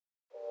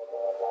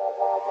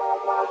Here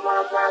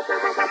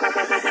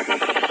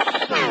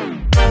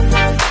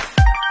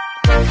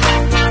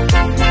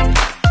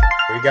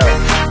we go.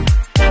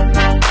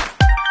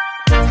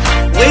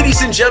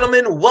 Ladies and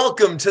gentlemen,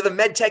 welcome to the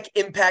MedTech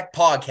Impact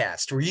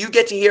Podcast, where you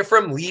get to hear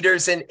from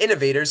leaders and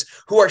innovators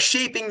who are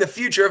shaping the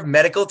future of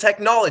medical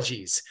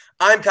technologies.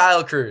 I'm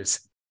Kyle Cruz.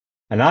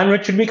 And I'm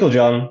Richard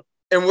Meiklejohn.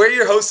 And we're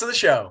your hosts of the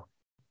show.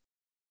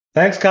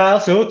 Thanks, Kyle.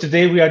 So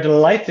today we are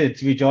delighted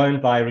to be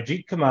joined by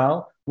Rajit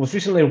Kamal, most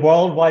recently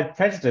worldwide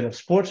president of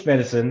sports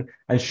medicine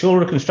and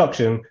shoulder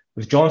reconstruction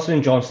with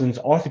Johnson & Johnson's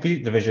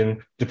orthopedic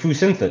division, DePuy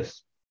Synthes.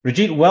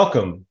 Rajit,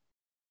 welcome.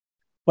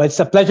 Well, it's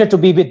a pleasure to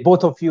be with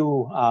both of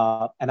you,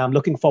 and I'm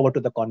looking forward to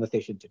the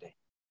conversation today.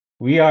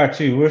 We are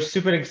too. We're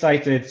super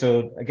excited.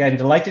 So again,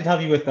 delighted to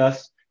have you with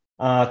us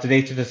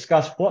today to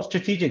discuss what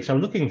strategics are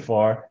looking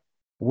for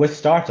with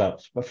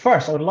startups. But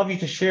first, I would love you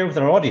to share with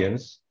our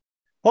audience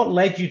what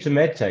led you to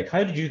medtech.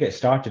 How did you get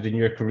started in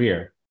your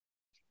career?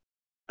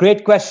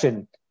 Great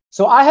question.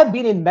 So I have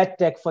been in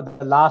medtech for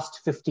the last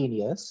 15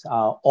 years,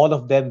 all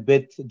of them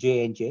with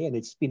J&J, and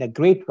it's been a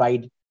great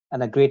ride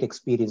and a great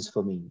experience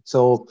for me.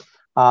 So,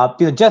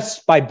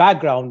 just by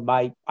background,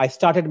 I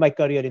started my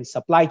career in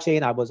supply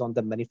chain. I was on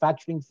the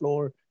manufacturing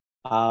floor,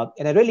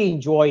 and I really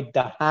enjoyed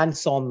the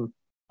hands-on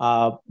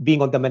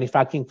being on the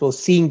manufacturing floor,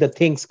 seeing the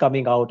things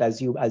coming out as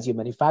you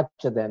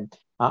manufacture them.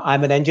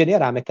 I'm an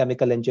engineer. I'm a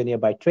chemical engineer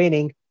by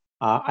training.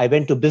 I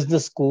went to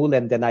business school,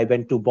 and then I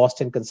went to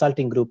Boston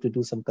Consulting Group to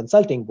do some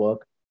consulting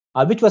work,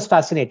 which was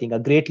fascinating, a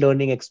great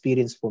learning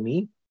experience for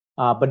me.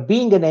 But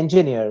being an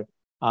engineer,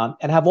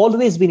 and have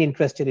always been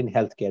interested in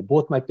healthcare.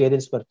 Both my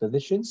parents were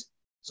physicians,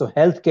 so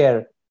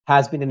healthcare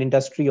has been an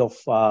industry of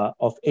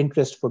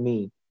interest for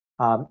me.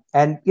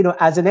 And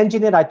as an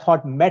engineer, I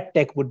thought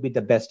medtech would be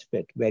the best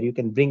fit, where you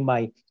can bring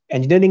my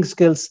engineering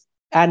skills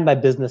and my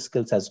business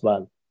skills as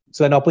well.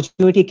 So an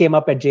opportunity came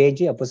up at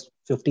J&J. It was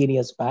 15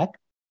 years back.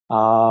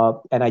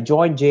 And I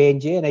joined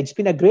J&J, and it's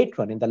been a great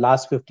run. In the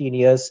last 15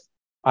 years,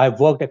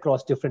 I've worked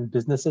across different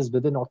businesses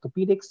within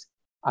orthopedics.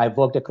 I've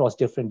worked across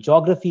different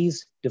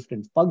geographies,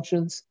 different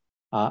functions.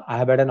 I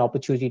have had an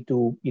opportunity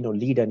to,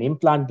 lead an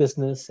implant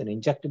business, an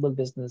injectable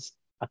business,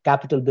 a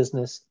capital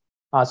business.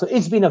 So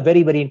it's been a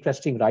very, very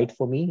interesting ride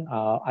for me.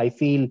 I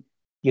feel,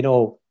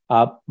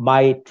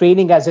 my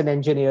training as an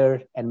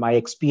engineer and my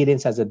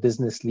experience as a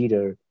business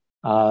leader,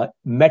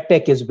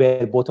 medtech is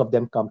where both of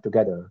them come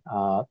together.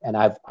 And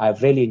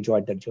I've really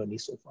enjoyed that journey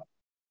so far.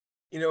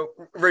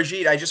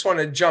 Rajit, I just want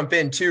to jump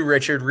in too,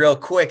 Richard, real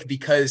quick,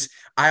 because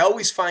I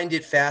always find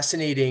it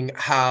fascinating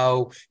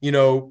how,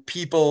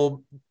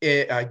 people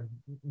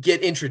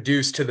get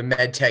introduced to the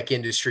med tech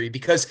industry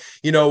because,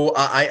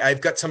 I've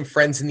got some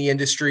friends in the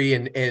industry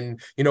and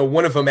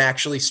one of them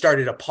actually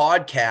started a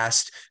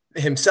podcast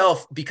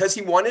himself because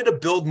he wanted to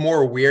build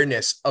more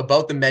awareness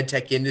about the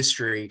medtech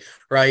industry,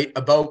 right?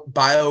 About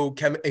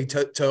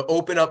to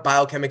open up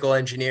biochemical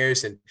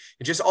engineers and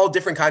just all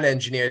different kind of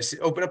engineers to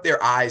open up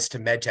their eyes to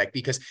medtech,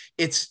 because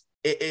it's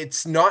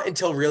not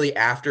until really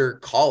after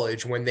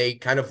college when they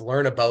kind of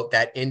learn about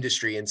that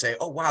industry and say,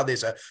 oh, wow,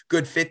 there's a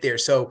good fit there.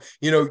 So,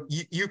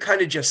 you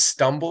kind of just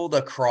stumbled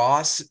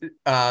across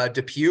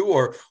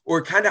DePuy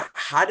or kind of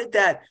how did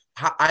that,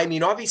 I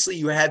mean, obviously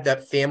you had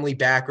that family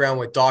background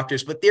with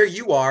doctors, but there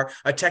you are,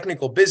 a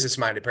technical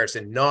business-minded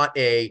person, not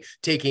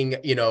taking,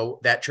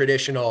 that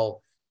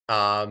traditional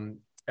kind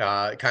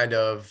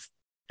of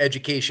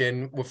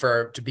education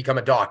to become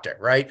a doctor,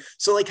 right?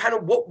 So like, kind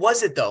of what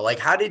was it though? Like,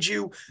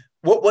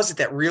 what was it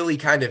that really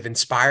kind of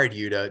inspired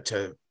you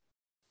to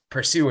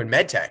pursue in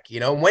medtech?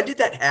 When did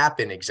that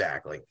happen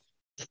exactly?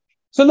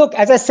 So look,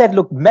 as I said,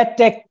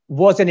 medtech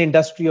was an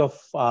industry of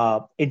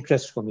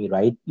interest for me,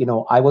 right?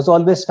 I was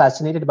always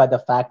fascinated by the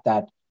fact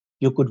that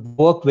you could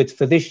work with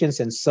physicians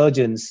and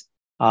surgeons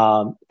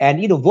and,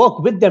 work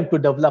with them to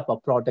develop a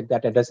product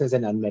that addresses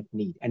an unmet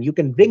need. And you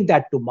can bring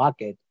that to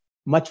market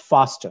much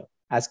faster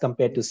as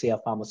compared to, say, a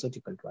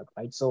pharmaceutical drug,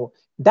 right? So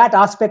that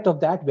aspect of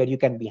that, where you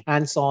can be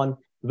hands-on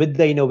with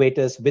the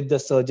innovators, with the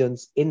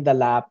surgeons in the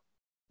lab,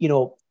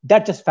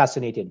 that just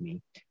fascinated me.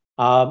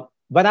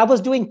 When I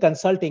was doing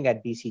consulting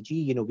at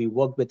BCG, we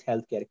worked with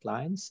healthcare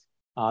clients.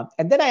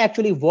 And then I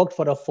actually worked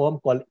for a firm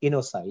called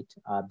InnoSight.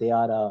 They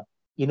are a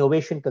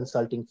innovation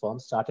consulting firm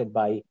started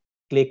by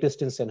Clay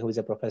Christensen, who was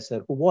a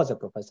professor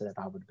at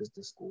Harvard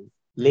Business School,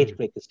 late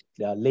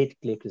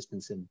Clay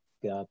Christensen.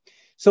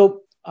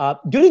 So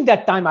during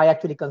that time, I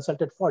actually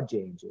consulted for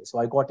J&J. So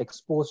I got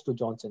exposed to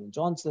Johnson &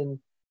 Johnson,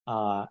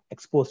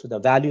 exposed to the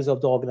values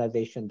of the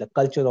organization, the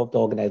culture of the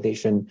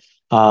organization.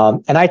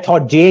 And I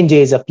thought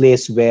J&J is a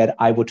place where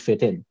I would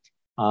fit in.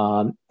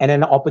 And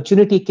an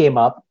opportunity came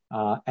up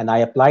and I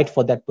applied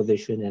for that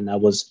position, and I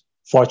was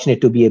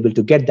fortunate to be able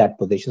to get that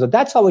position. So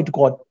that's how it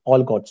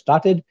all got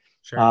started.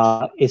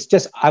 Sure. It's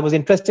just, I was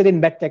interested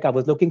in medtech. I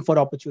was looking for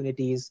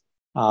opportunities,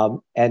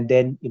 and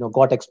then,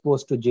 got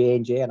exposed to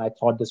J&J, and I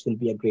thought this will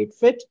be a great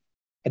fit.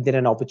 And then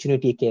an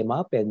opportunity came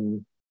up,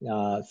 and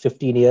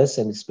 15 years,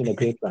 and it's been a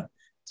great run.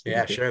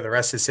 Yeah, sure. The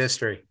rest is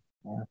history.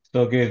 Yeah.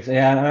 So good.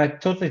 Yeah, and I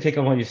totally take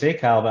on what you say,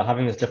 Cal, about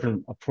having this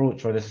different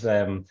approach or this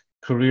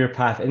career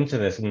path into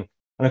this. And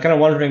I'm kind of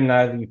wondering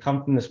now that you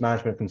come from this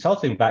management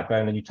consulting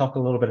background, and you talk a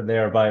little bit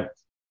there about,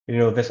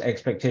 this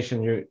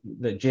expectation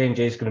that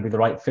J&J is going to be the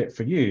right fit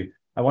for you.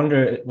 I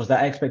wonder, was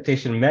that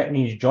expectation met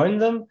when you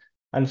joined them?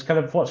 And it's kind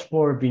of what's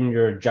more been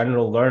your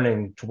general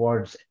learning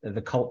towards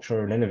the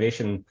culture and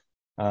innovation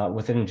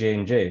within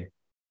J&J?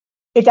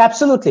 It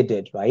absolutely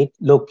did, right?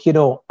 Look,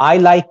 I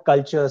like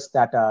cultures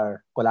that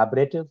are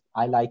collaborative.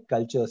 I like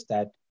cultures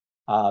that,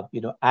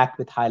 act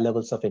with high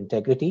levels of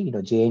integrity.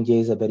 J&J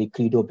is a very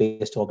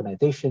credo-based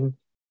organization.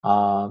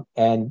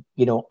 And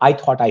I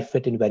thought I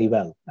fit in very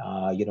well.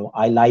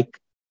 I like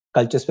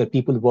cultures where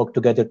people work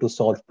together to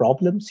solve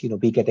problems.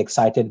 We get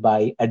excited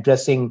by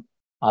addressing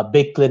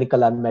big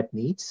clinical unmet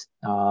needs.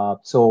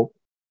 So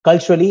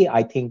culturally,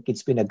 I think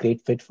it's been a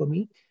great fit for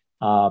me.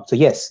 So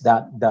yes,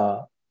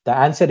 the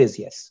answer is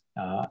yes.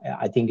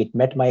 I think it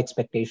met my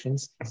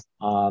expectations.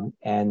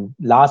 And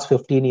last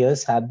 15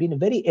 years have been a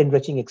very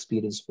enriching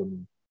experience for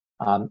me.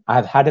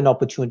 I've had an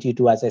opportunity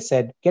to, as I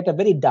said, get a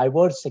very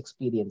diverse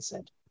experience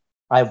set.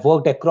 I've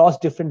worked across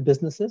different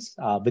businesses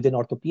within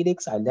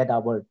orthopedics. I led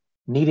our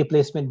knee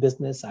replacement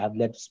business. I have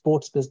led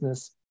sports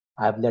business.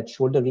 I have led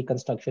shoulder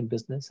reconstruction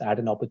business. I had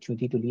an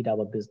opportunity to lead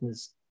our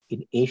business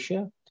in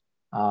Asia.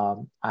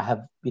 I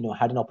have,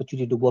 had an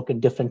opportunity to work in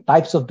different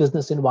types of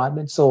business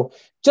environments. So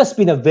just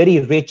been a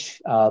very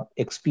rich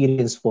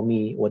experience for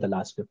me over the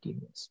last 15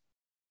 years.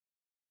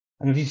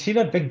 And have you seen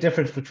a big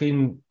difference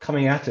between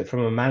coming at it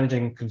from a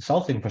managing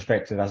consulting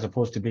perspective as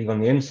opposed to being on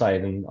the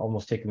inside and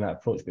almost taking that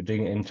approach, but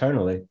doing it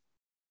internally?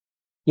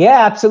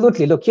 Yeah,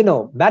 absolutely. Look,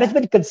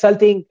 management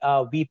consulting,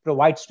 we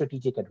provide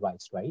strategic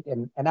advice, right?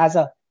 And as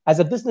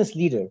a business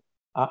leader,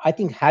 I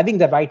think having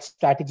the right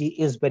strategy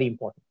is very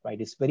important, right?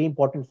 It's very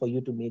important for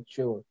you to make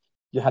sure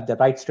you have the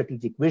right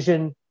strategic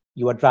vision.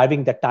 You are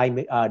driving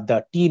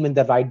the team in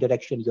the right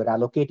direction. You're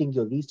allocating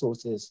your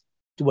resources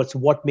towards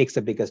what makes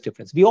the biggest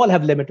difference. We all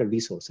have limited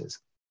resources.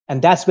 And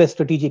that's where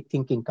strategic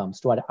thinking comes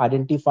to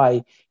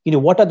identify,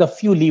 what are the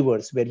few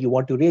levers where you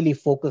want to really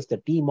focus the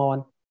team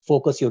on,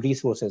 focus your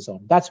resources on.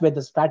 That's where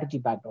the strategy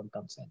background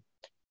comes in.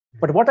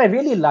 But what I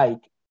really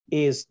like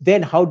is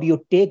then how do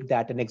you take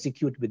that and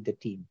execute with the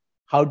team?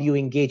 How do you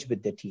engage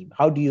with the team?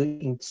 How do you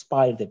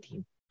inspire the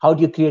team? How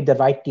do you create the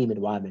right team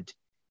environment?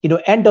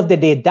 End of the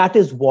day, that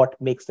is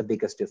what makes the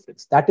biggest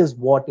difference. That is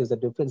what is the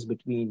difference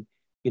between,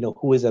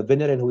 who is a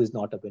winner and who is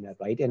not a winner,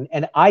 right?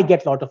 And I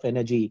get a lot of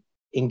energy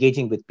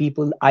engaging with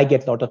people. I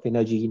get a lot of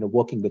energy,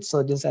 working with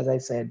surgeons, as I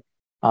said.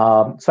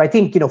 So I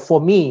think, for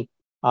me,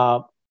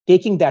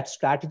 taking that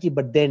strategy,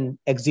 but then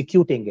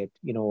executing it,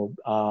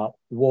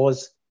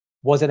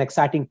 was an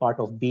exciting part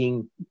of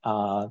being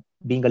a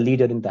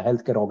leader in the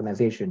healthcare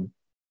organization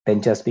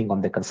than just being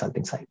on the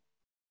consulting side.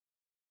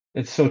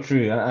 It's so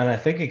true. And I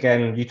think,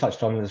 again, you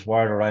touched on this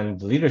word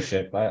around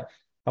leadership. I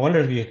wonder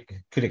if you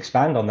could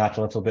expand on that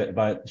a little bit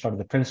about sort of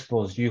the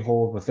principles you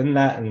hold within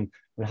that and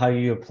how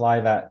you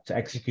apply that to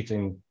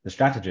executing the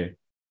strategy.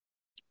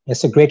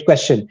 That's a great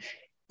question.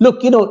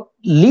 Look,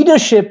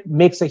 leadership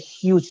makes a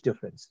huge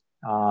difference.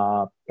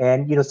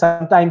 And,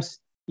 sometimes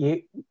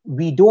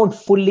we don't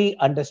fully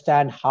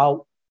understand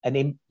how,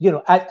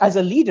 as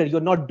a leader,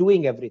 you're not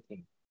doing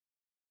everything,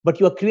 but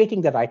you're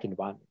creating the right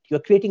environment. You're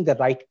creating the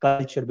right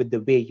culture with the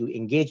way you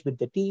engage with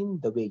the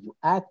team, the way you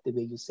act, the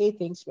way you say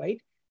things,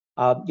 right?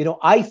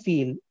 I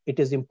feel it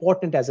is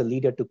important as a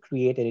leader to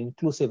create an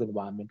inclusive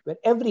environment where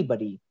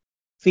everybody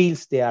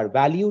feels they are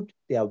valued,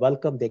 they are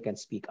welcome, they can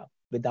speak up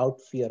without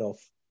fear of,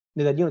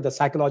 the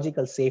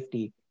psychological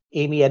safety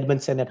Amy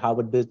Edmondson at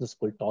Harvard Business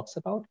School talks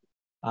about.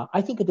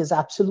 I think it is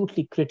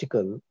absolutely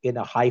critical in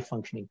a high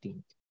functioning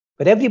team,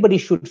 but everybody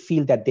should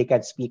feel that they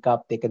can speak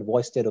up, they can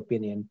voice their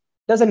opinion.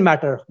 Doesn't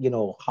matter,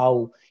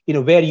 how,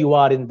 where you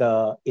are in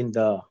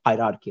the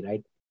hierarchy,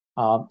 right?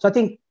 So I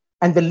think,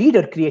 and the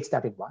leader creates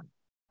that environment.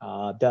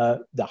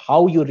 The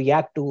how you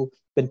react to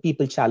when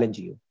people challenge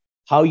you,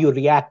 how you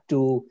react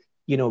to,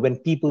 when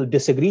people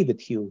disagree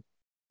with you,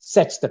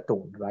 sets the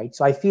tone, right?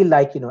 So I feel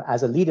like,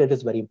 as a leader, it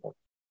is very important.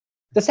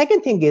 The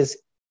second thing is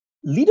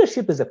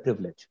leadership is a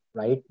privilege,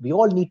 right? We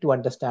all need to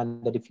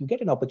understand that if you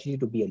get an opportunity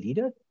to be a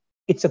leader,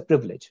 it's a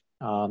privilege.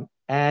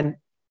 And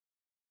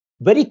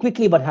very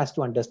quickly, one has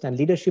to understand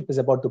leadership is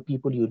about the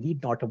people you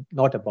lead,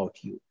 not about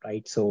you,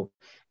 right? So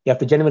you have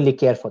to genuinely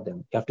care for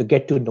them. You have to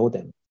get to know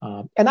them.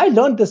 And I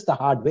learned this the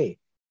hard way.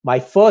 My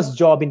first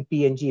job in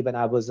P&G, when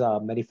I was a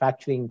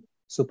manufacturing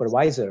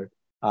supervisor,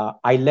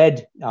 I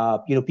led,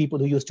 people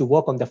who used to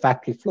work on the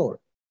factory floor.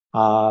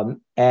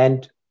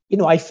 And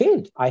I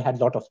failed. I had a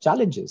lot of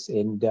challenges,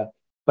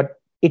 but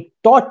it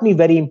taught me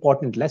very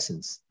important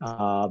lessons,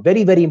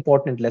 very, very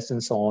important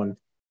lessons on,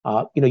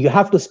 you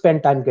have to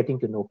spend time getting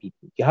to know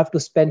people. You have to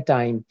spend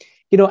time,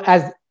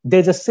 as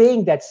there's a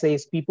saying that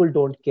says people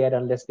don't care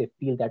unless they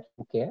feel that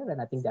you care.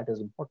 And I think that is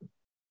important,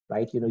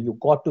 right? You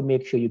got to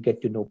make sure you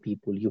get to know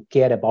people, you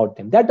care about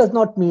them. That does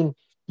not mean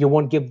you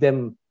won't give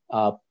them,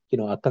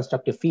 a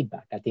constructive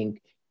feedback. I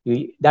think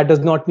that does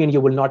not mean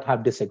you will not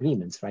have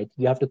disagreements, right?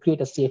 You have to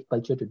create a safe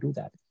culture to do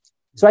that.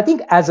 So I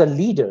think as a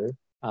leader,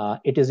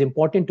 it is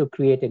important to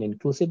create an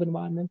inclusive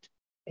environment,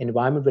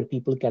 environment where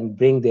people can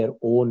bring their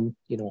own,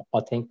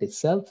 authentic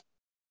self,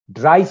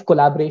 drive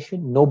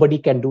collaboration. Nobody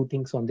can do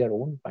things on their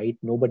own, right?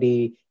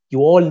 You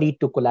all need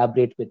to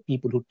collaborate with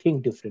people who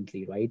think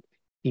differently, right?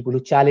 People who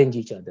challenge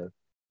each other.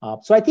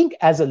 So I think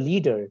as a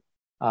leader,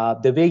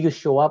 the way you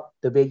show up,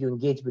 the way you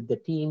engage with the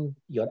team,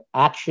 your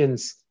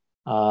actions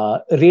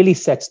really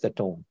sets the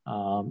tone.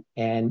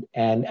 And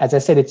as I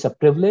said, it's a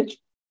privilege.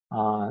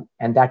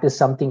 And that is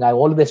something I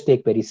always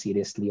take very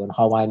seriously on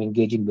how I'm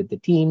engaging with the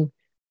team.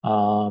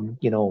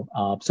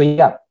 So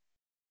yeah,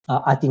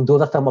 I think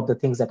those are some of the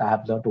things that I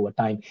have learned over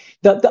time.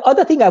 The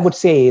other thing I would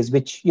say is,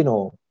 which,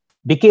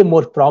 became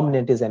more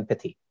prominent, is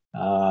empathy.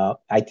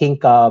 I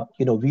think,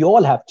 we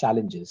all have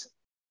challenges.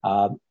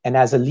 And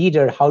as a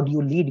leader, how do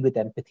you lead with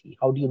empathy?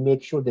 How do you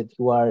make sure that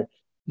you are,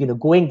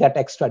 going that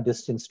extra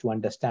distance to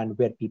understand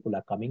where people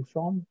are coming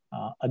from?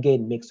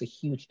 Again, makes a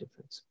huge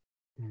difference.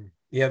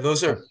 Yeah,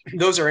 those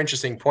are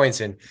interesting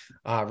points. And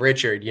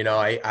Richard,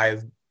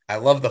 I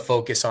love the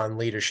focus on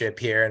leadership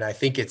here, and I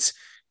think it's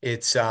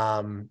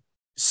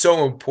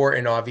so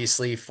important,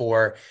 obviously,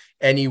 for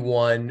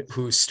anyone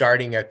who's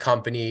starting a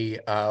company,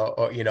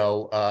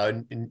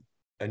 a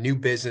new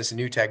business, a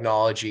new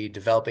technology,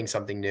 developing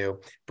something new,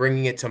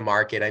 bringing it to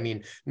market. I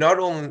mean, not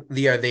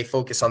only are they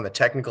focused on the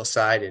technical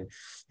side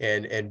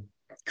and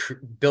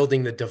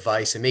building the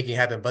device and making it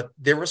happen, but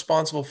they're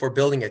responsible for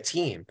building a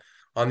team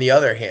on the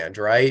other hand,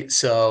 right?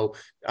 So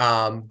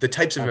the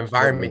types of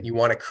environment you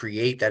want to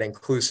create, that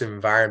inclusive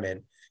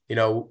environment,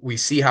 we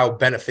see how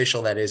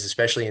beneficial that is,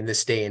 especially in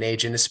this day and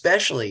age, and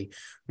especially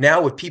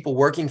now with people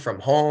working from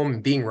home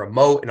and being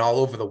remote and all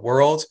over the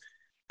world.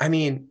 I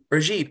mean,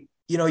 Rajit,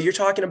 you're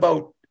talking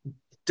about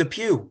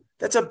Depew.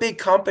 That's a big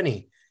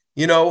company.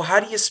 How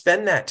do you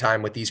spend that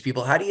time with these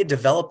people? How do you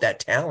develop that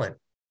talent?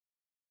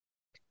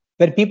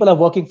 When people are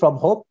working from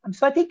home.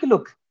 So I think,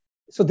 look,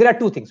 so there are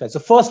two things, right? So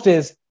first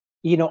is,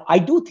 I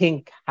do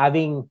think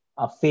having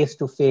a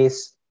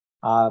face-to-face,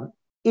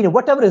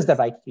 whatever is the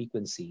right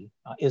frequency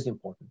is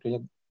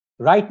important.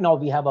 Right now,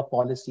 we have a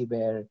policy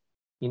where,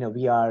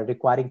 we are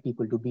requiring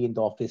people to be in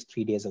the office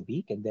 3 days a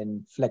week and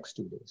then flex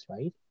 2 days,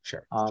 right?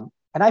 Sure.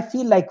 And I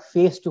feel like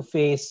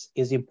face-to-face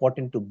is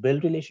important to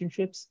build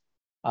relationships.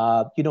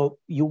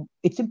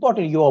 It's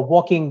important you are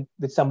walking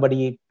with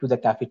somebody to the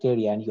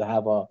cafeteria and you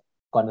have a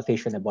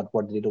conversation about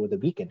what they did over the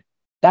weekend.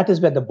 That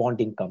is where the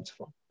bonding comes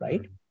from,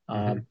 right?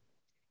 Mm-hmm.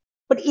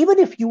 But even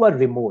if you are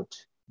remote,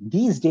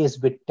 these days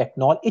with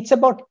technology, it's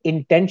about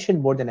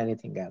intention more than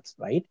anything else,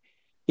 right?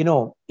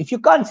 If you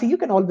can't see, you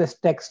can always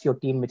text your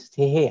teammates,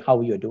 say, hey, how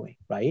are you doing,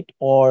 right?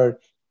 Or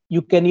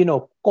you can,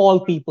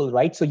 call people,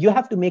 right? So you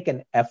have to make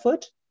an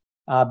effort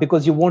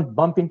because you won't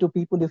bump into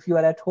people if you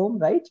are at home,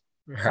 right?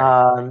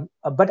 Right.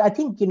 But I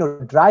think,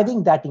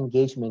 driving that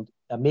engagement,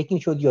 making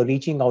sure you're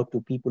reaching out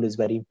to people is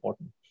very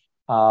important.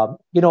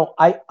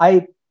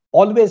 I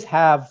always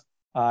have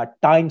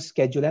time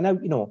schedule, and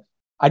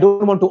I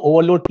don't want to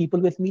overload people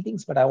with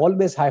meetings, but I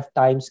always have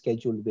time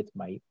scheduled with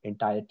my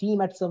entire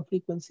team at some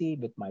frequency,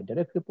 with my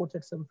direct reports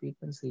at some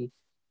frequency.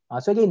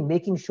 So again,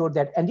 making sure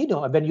that, and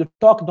when you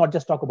talk, not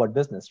just talk about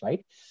business,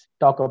 right?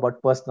 Talk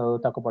about personal,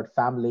 talk about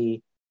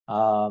family.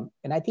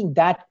 And I think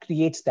that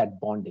creates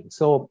that bonding.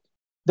 So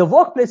the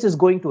workplace is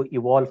going to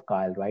evolve,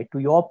 Kyle, right? To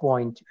your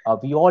point,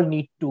 we all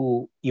need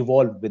to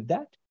evolve with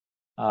that.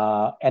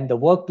 And the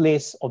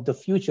workplace of the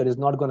future is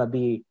not going to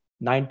be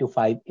 9 to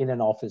 5 in an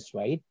office,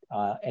 right?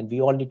 And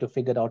we all need to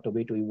figure out a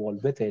way to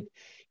evolve with it,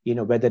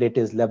 whether it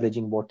is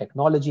leveraging more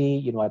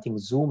technology. I think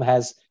Zoom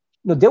has,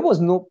 there was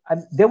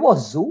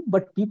Zoom,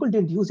 but people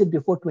didn't use it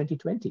before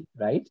 2020,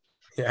 right?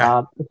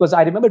 Yeah. Because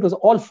I remember it was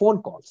all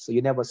phone calls. So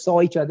you never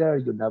saw each other.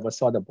 You never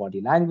saw the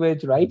body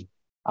language, right?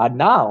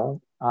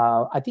 Now,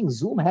 I think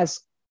Zoom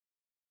has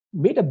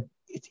made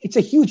it's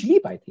a huge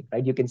leap, I think,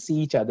 right? You can see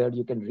each other,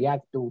 you can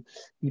react to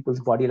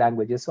people's body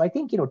languages. So I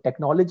think,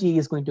 technology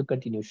is going to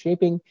continue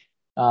shaping.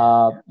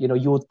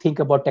 You think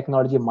about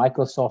technology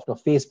Microsoft or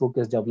Facebook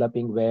is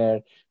developing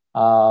where,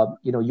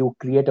 you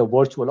create a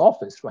virtual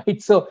office,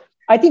 right? So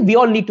I think we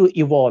all need to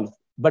evolve,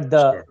 but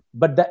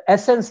the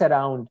essence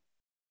around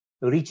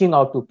reaching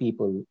out to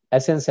people,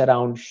 essence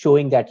around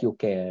showing that you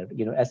care,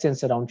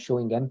 essence around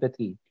showing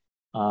empathy,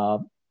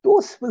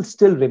 those will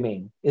still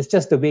remain. It's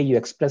just the way you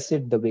express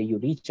it, the way you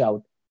reach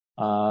out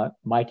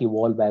might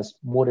evolve as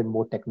more and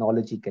more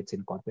technology gets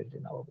incorporated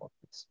in our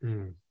workplace.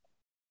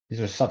 These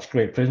are such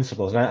great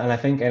principles. And I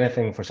think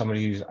anything for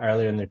somebody who's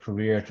earlier in their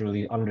career to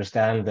really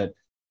understand that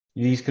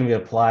these can be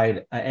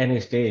applied at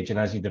any stage and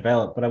as you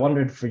develop. But I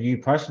wondered for you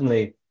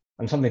personally,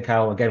 and something,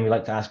 Kyle, again, we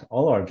like to ask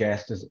all our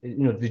guests is,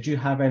 did you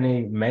have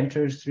any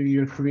mentors through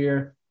your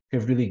career who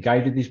have really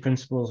guided these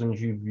principles and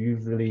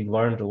you've really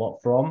learned a lot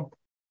from?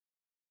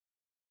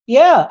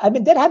 Yeah, I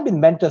mean, there have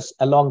been mentors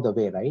along the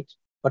way, right?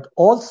 But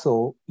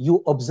also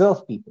you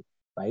observe people,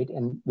 right?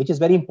 And which is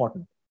very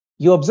important.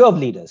 You observe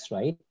leaders,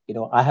 right?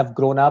 I have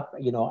grown up,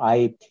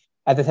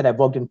 as I said, I've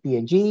worked in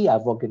P&G,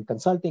 I've worked in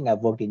consulting, I've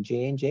worked in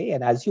J&J.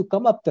 And as you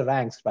come up the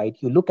ranks, right,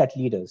 you look at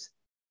leaders.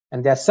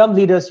 And there are some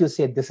leaders you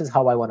say, this is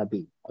how I want to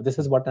be, or this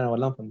is what I want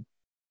to learn from.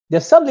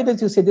 There's some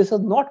leaders you say, this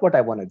is not what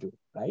I want to do,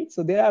 right?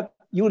 So there are,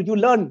 you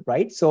learn,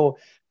 right? So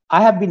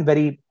I have been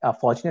very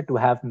fortunate to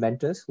have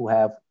mentors who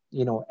have,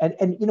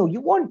 and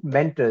you want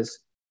mentors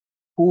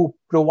who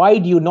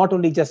provide you not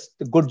only just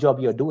the good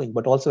job you're doing,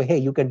 but also, hey,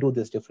 you can do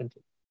this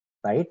differently,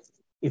 right?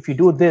 If you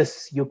do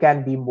this, you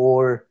can be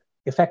more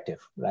effective,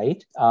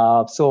 right?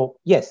 So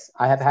yes,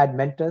 I have had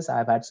mentors, I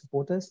have had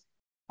supporters,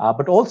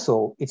 but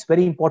also it's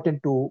very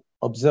important to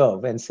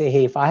observe and say,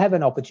 hey, if I have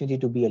an opportunity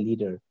to be a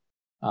leader,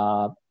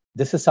 uh,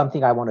 this is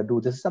something I want to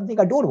do. This is something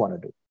I don't want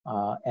to do.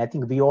 I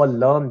think we all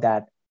learn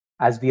that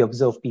as we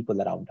observe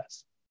people around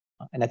us,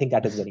 and I think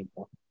that is very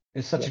important.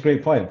 It's such Yeah. a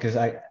great point because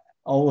I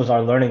always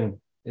our learning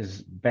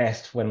is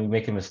best when we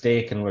make a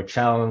mistake and we're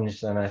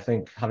challenged. And I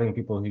think having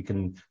people who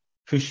can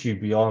push you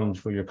beyond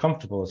where you're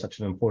comfortable is such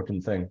an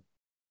important thing.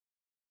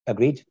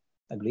 Agreed.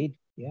 Agreed.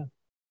 Yeah.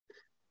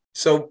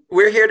 So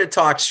we're here to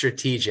talk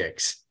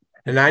strategics,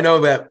 and I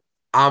know that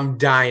I'm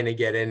dying to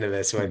get into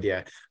this with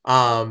you.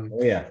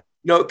 Yeah.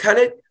 Kind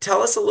of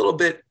tell us a little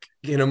bit,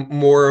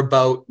 more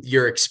about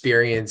your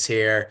experience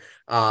here,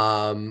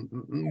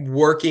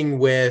 working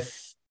with,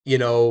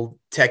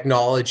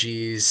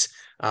 technologies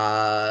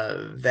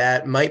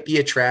that might be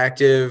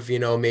attractive,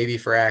 maybe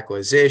for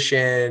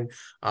acquisition,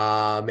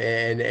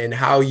 and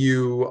how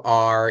you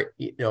are,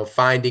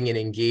 finding and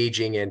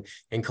engaging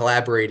and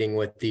collaborating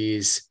with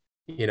these,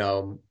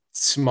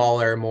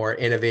 smaller, more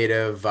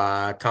innovative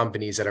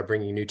companies that are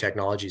bringing new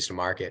technologies to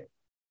market.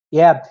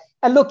 Yeah.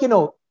 And look,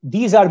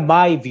 these are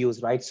my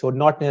views, right? So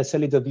not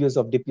necessarily the views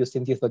of DePuy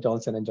Synthes or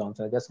Johnson and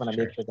Johnson. I just want to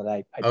make sure that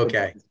I put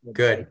Okay, that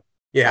good. right.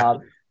 Yeah.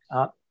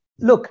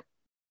 Look,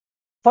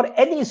 for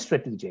any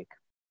strategic,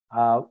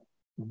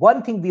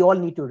 one thing we all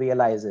need to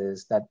realize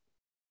is that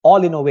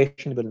all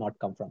innovation will not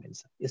come from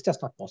inside. It's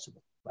just not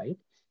possible, right?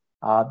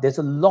 There's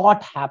a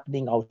lot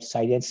happening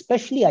outside, and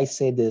especially I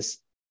say this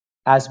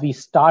as we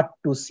start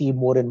to see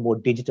more and more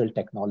digital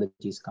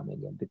technologies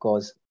coming in,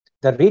 because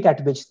the rate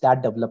at which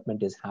that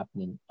development is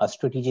happening, a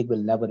strategic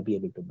will never be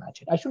able to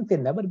match it. I shouldn't say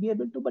never be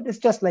able to, but it's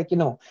just like,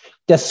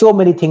 there's so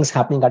many things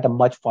happening at a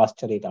much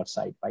faster rate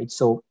outside, right?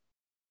 So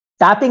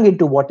tapping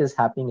into what is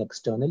happening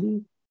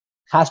externally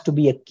has to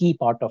be a key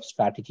part of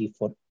strategy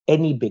for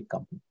any big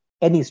company,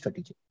 any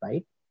strategic,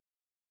 right?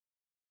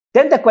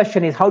 Then the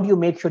question is, how do you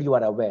make sure you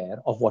are aware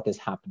of what is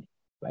happening,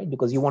 right?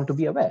 Because you want to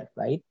be aware,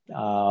 right?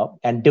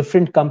 And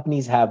different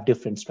companies have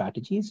different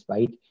strategies,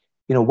 right?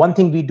 One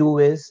thing we do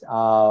is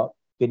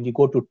when we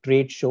go to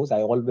trade shows,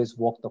 I always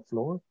walk the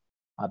floor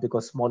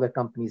because smaller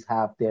companies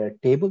have their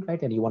table,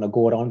 right? And you want to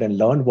go around and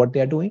learn what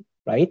they're doing,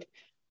 right?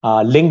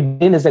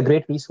 LinkedIn is a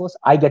great resource.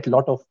 I get a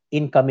lot of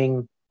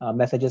incoming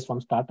messages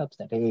from startups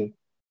that, hey,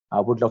 I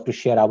would love to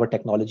share our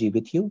technology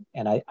with you.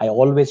 And I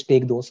always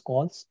take those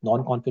calls,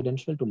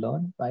 non-confidential, to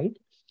learn, right?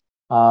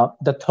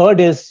 The third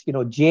is,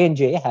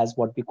 J&J has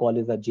what we call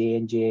is a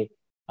J&J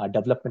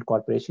Development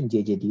Corporation,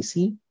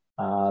 JJDC,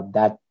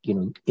 that,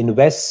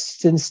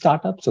 invests in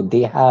startups. So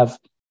they have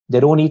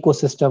their own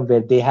ecosystem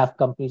where they have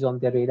companies on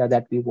their radar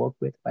that we work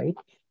with, right?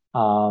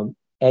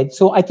 And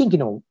so I think,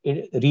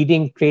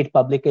 reading trade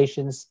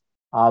publications,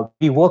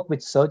 we work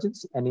with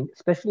surgeons, and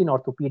especially in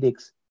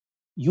orthopedics,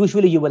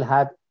 usually you will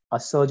have a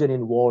surgeon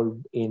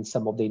involved in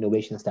some of the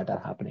innovations that are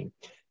happening.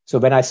 So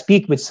when I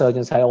speak with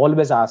surgeons, I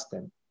always ask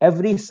them,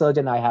 every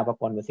surgeon I have a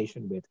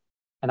conversation with,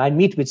 and I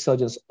meet with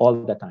surgeons all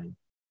the time,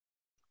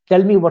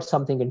 tell me what's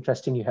something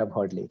interesting you have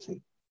heard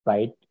lately,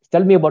 right?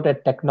 Tell me about a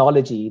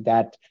technology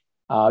that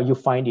you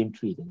find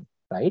intriguing,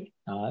 right?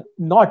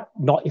 Not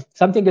if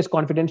something is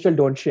confidential,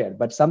 don't share,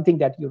 but something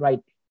that you write.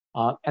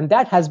 And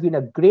that has been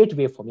a great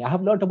way for me. I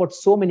have learned about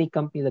so many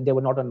companies that they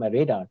were not on my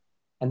radar.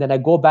 And then I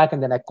go back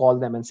and then I call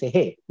them and say,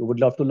 hey, we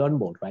would love to learn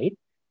more, right?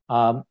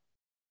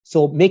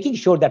 So making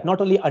sure that not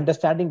only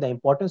understanding the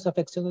importance of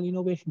external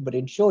innovation, but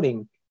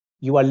ensuring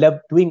you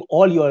are doing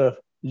all your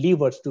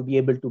levers to be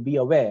able to be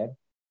aware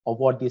of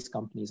what these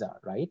companies are,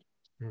 right?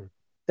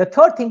 The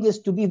third thing is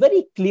to be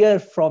very clear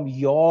from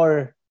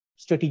your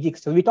strategic.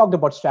 So we talked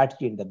about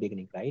strategy in the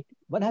beginning, right?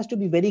 One has to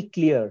be very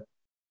clear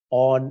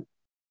on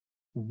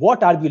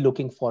what are we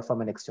looking for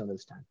from an external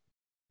standpoint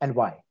and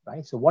why,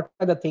 right? So what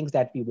are the things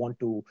that we want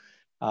to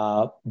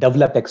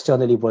develop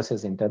externally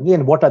versus internally,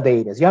 and what are the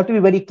areas? You have to be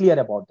very clear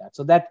about that,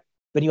 so that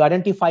when you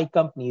identify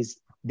companies,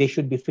 they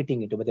should be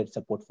fitting into whether it's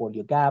a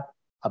portfolio gap,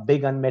 a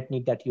big unmet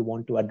need that you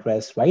want to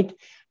address, right?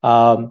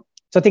 So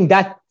I think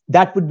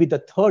that would be the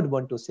third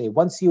one to say.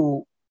 Once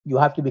you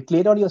have to be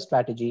clear on your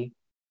strategy,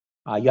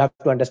 you have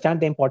to understand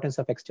the importance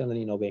of external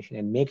innovation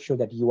and make sure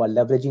that you are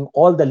leveraging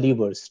all the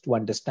levers to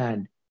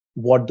understand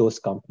what those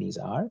companies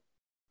are.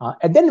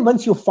 And then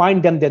once you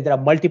find them, there are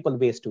multiple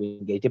ways to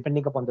engage,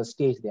 depending upon the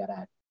stage they are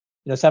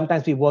at.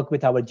 Sometimes we work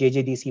with our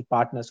JJDC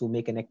partners who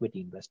make an equity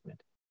investment.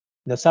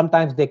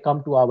 Sometimes they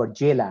come to our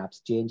J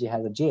Labs. J&J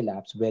has a J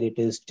Labs where it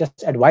is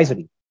just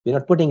advisory. We're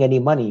not putting any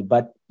money,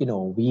 but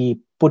we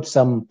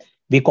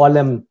call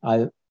them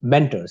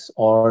mentors,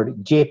 or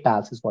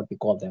JPALs is what we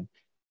call them.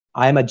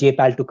 I am a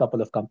JPAL to a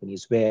couple of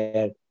companies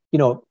where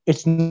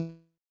it's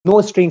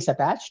no strings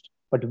attached.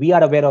 but we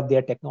are aware of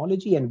their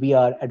technology and we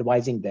are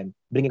advising them,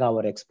 bringing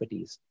our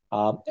expertise.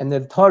 And the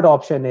third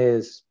option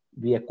is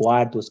we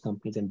acquire those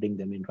companies and bring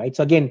them in, right?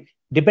 So again,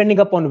 depending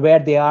upon where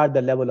they are,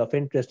 the level of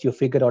interest, you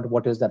figure out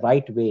what is the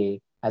right way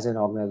as an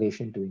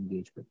organization to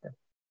engage with them.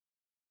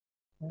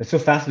 It's so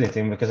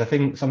fascinating because I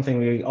think something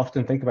we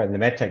often think about in the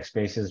medtech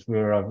space is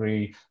we're a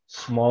very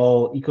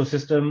small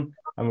ecosystem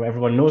and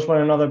everyone knows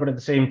one another, but at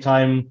the same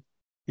time,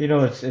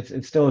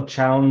 it's still a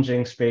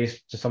challenging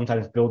space to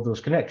sometimes build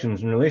those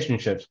connections and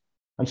relationships.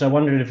 And so I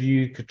wondered if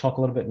you could talk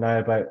a little bit now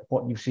about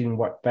what you've seen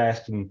work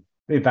best and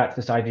maybe back to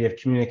this idea of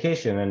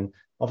communication. And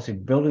obviously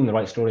building the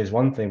right story is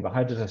one thing, but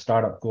how does a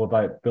startup go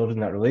about building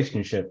that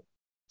relationship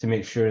to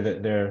make sure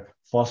that they're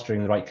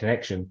fostering the right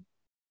connection?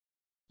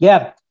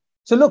 Yeah.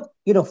 So look,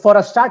 for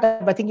a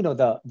startup, I think,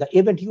 the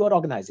event you are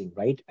organizing,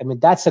 right? I mean,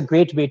 that's a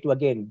great way to,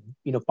 again,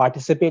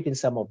 participate in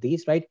some of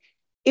these, right?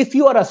 If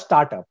you are a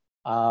startup,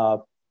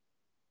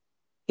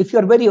 if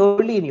you're very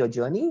early in your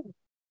journey,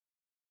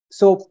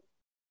 so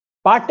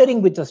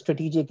partnering with a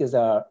strategic is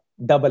a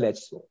double-edged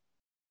sword.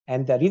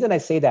 And the reason I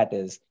say that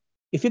is,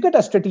 if you get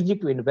a strategic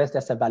to invest,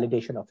 that's a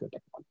validation of your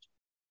technology,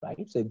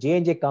 right? So if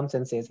J&J comes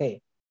and says,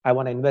 hey, I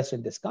want to invest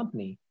in this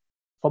company,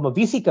 from a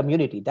VC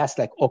community, that's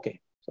like, okay,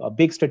 so a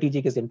big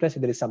strategic is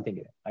interested, there is something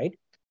in it, right?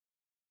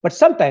 But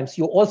sometimes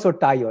you also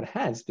tie your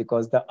hands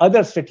because the other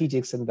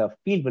strategics in the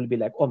field will be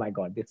like, oh my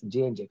God, this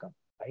J&J company,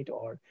 right?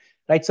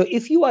 Right. So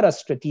if you are a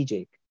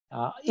strategic,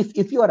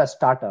 if you are a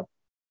startup,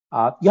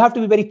 you have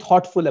to be very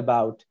thoughtful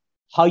about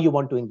how you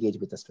want to engage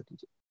with a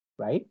strategic,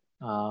 right?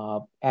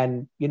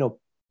 And,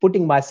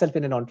 putting myself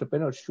in an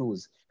entrepreneur's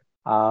shoes,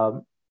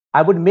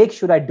 I would make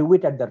sure I do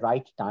it at the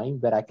right time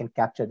where I can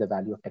capture the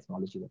value of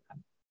technology with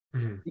them.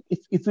 Mm-hmm.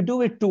 If you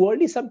do it too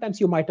early, sometimes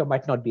you might or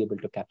might not be able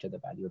to capture the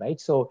value, right?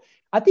 So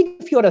I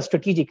think if you're a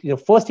strategic,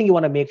 first thing you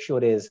want to make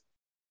sure is,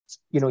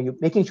 you're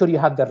making sure you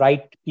have the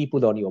right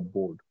people on your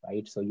board,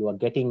 right? So you are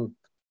getting,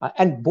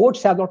 and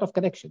boards have a lot of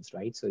connections,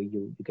 right? So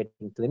you're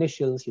getting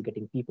clinicians, you're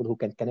getting people who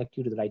can connect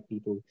you to the right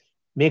people.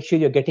 Make sure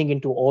you're getting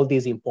into all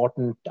these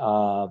important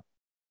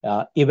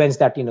events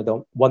that,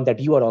 the one that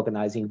you are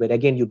organizing, where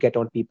again, you get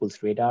on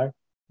people's radar.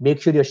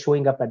 Make sure you're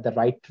showing up at the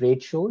right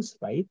trade shows,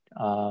 right?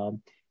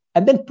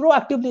 And then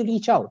proactively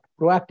reach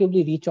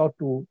out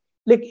to,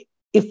 like,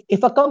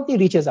 if a company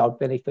reaches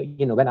out,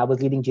 when I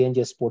was leading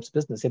J&J sports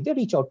business, if they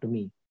reach out to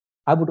me,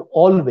 I would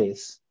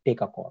always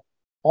take a call,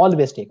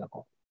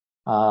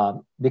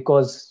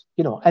 because,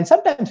 and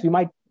sometimes we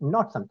might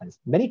not,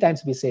 many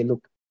times we say,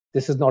 look,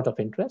 this is not of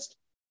interest,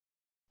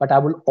 but I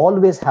will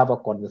always have a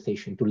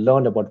conversation to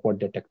learn about what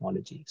their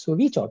technology. So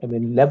reach out,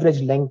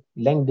 leverage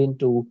LinkedIn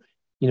to,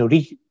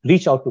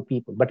 reach out to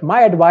people. But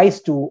my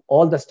advice to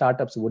all the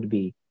startups would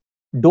be,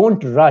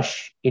 don't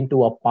rush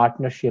into a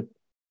partnership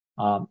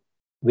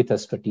with a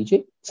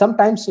strategic.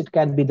 Sometimes it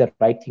can be the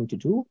right thing to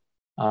do,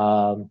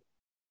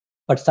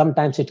 but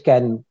sometimes it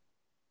can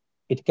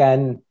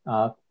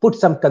put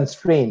some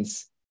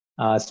constraints,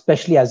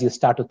 especially as you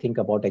start to think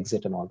about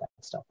exit and all that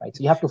stuff, right?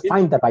 So you have to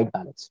find the right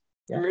balance.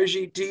 Yeah.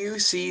 Rajit, do you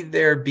see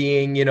there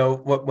being,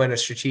 when a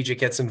strategic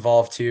gets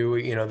involved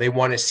too, they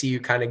want to see you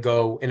kind of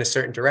go in a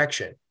certain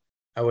direction,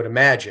 I would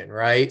imagine,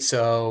 right?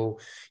 So,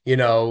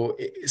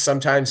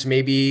 sometimes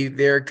maybe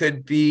there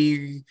could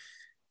be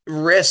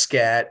risk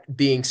at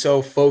being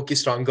so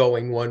focused on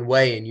going one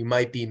way and you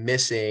might be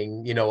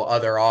missing,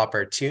 other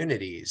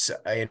opportunities.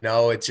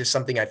 It's just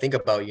something I think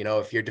about,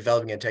 if you're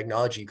developing a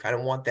technology, you kind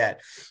of want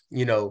that,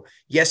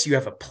 yes, you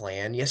have a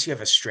plan, yes, you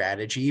have a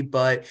strategy,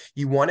 but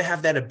you want to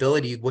have that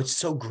ability. What's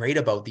so great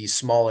about these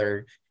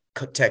smaller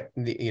tech,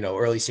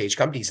 early stage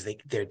companies,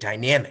 they're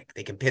dynamic.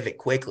 They can pivot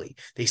quickly.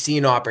 They see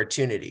an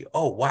opportunity.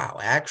 Oh, wow.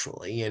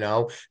 Actually,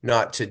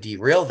 not to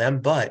derail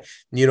them, but,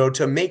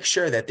 to make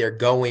sure that they're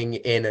going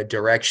in a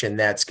direction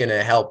that's going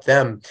to help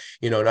them,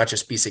 not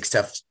just be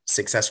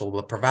successful,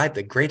 but provide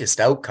the greatest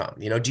outcome.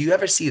 Do you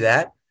ever see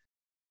that?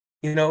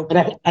 And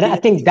I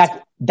think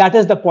that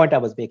is the point I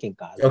was making,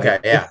 Carl. Okay.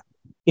 Right? Yeah.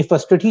 If a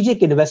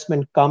strategic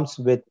investment comes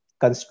with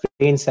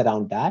constraints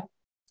around that,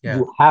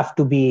 you have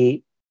to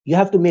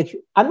make,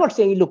 I'm not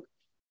saying, look,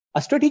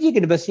 a strategic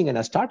investing in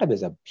a startup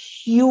is a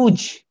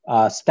huge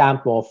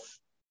stamp of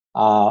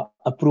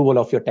approval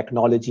of your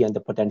technology and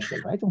the potential,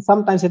 right? And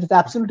sometimes it is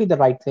absolutely the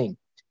right thing,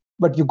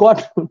 but you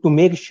got to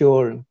make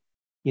sure,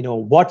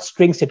 what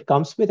strings it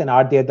comes with and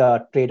are there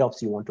the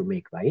trade-offs you want to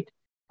make, right?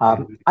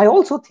 I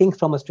also think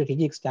from a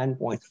strategic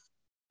standpoint,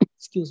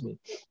 excuse me,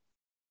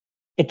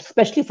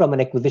 especially from an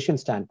acquisition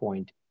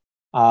standpoint,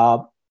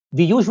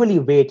 we usually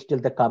wait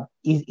till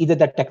either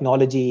the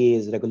technology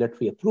is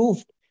regulatory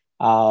approved.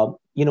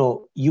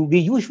 We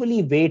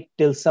usually wait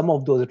till some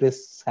of those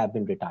risks have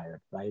been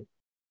retired, right?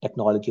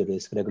 Technology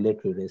risk,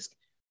 regulatory risk.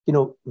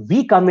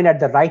 We come in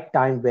at the right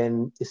time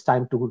when it's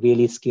time to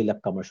really scale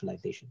up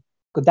commercialization,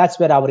 because that's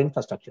where our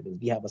infrastructure is.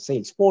 We have a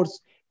sales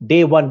force.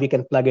 Day one, we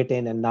can plug it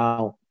in, and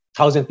now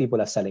 1,000 people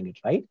are selling it,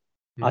 right?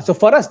 So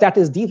for us, that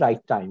is the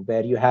right time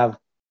where you have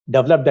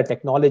developed the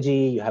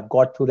technology, you have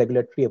got through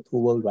regulatory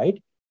approval, right?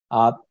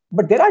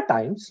 But there are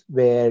times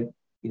where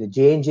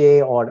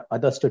J&J or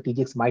other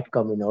strategics might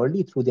come in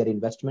early through their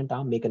investment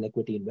arm, make an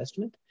equity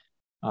investment.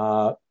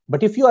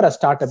 But if you are a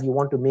startup, you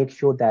want to make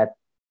sure that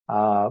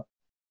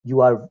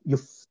you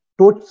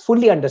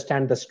fully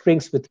understand the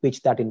strengths with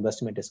which that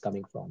investment is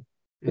coming from.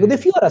 Because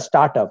if you are a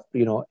startup,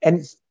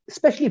 and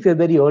especially if you're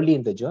very early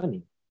in the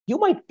journey, you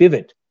might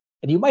pivot,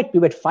 and you might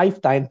pivot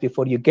 5 times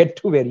before you get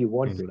to where you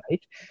want to,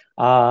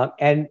 right?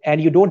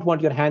 And you don't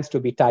want your hands to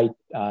be tied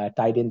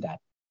in that.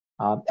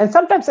 And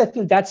sometimes I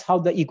feel that's how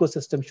the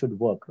ecosystem should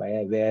work,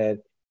 right? Where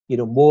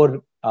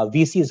more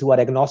VCs who are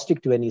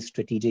agnostic to any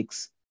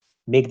strategics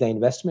make the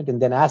investment,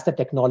 and then as the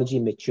technology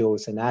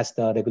matures and as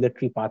the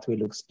regulatory pathway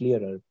looks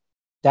clearer,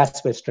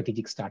 that's where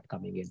strategics start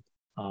coming in.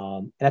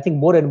 And I think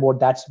more and more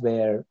that's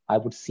where I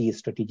would see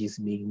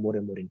strategics being more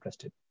and more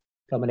interested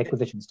from an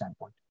acquisition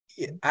standpoint.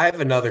 I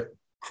have another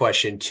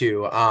question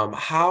too.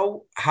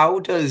 How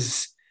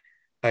does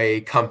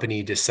a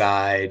company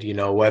decide,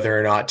 whether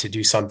or not to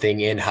do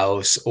something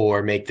in-house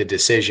or make the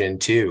decision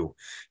to,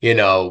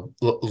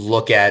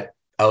 look at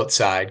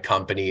outside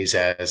companies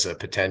as a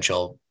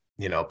potential,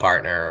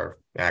 partner or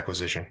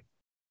acquisition?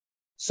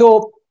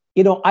 So,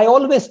 I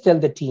always tell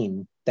the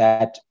team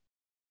that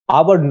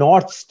our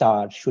North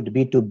Star should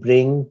be to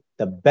bring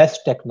the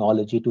best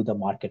technology to the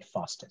market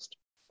fastest,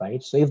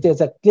 right? So if there's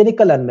a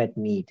clinical unmet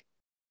need,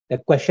 the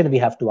question we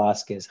have to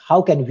ask is,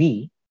 how can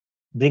we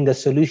bring a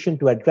solution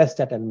to address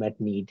that unmet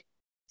need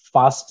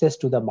fastest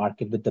to the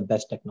market with the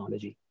best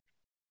technology?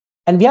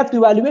 And we have to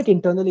evaluate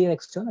internally and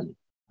externally.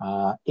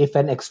 If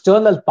an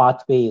external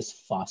pathway is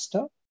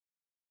faster,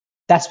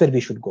 that's where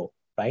we should go,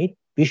 right?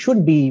 We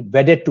should be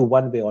wedded to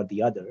one way or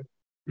the other.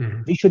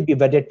 Mm-hmm. We should be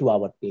wedded to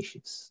our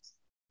patients.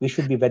 We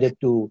should be wedded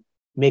to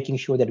making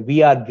sure that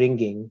we are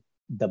bringing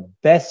the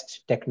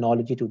best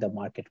technology to the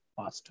market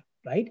faster,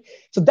 right?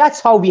 So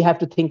that's how we have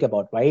to think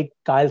about, right,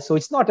 Kyle? So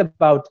it's not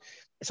about,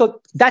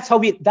 so that's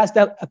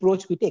the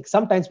approach we take.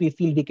 Sometimes we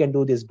feel we can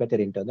do this better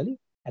internally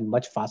and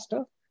much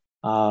faster.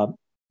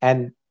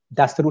 And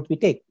that's the route we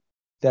take.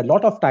 There are a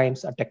lot of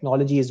times a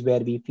technology is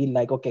where we feel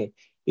like, okay,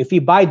 if we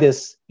buy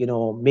this,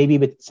 maybe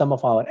with some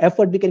of our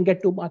effort, we can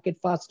get to market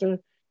faster.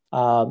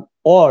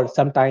 Or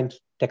sometimes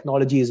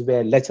technology is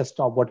where let's just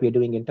stop what we're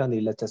doing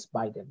internally, let's just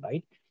buy them,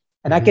 right?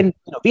 And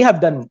we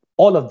have done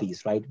all of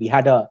these, right? We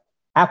had a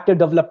active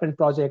development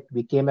project.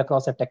 We came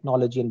across a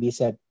technology and we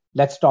said,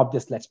 let's stop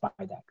this, let's buy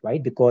that,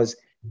 right? Because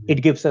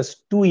it gives us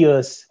 2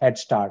 years head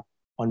start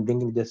on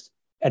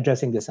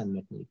addressing this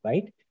unmet need,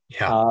 right?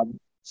 Yeah.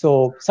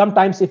 So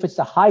sometimes if it's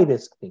a high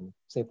risk thing,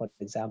 say for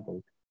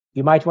example,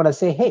 you might want to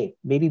say, hey,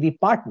 maybe we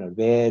partner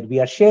where we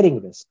are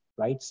sharing risk,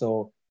 right?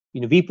 So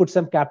we put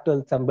some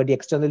capital, somebody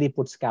externally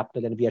puts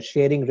capital, and we are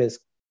sharing risk.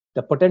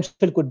 The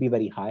potential could be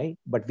very high,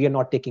 but we are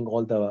not taking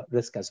all the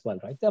risk as well,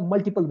 right? There are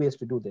multiple ways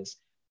to do this.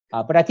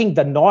 But I think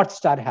the North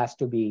Star has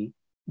to be,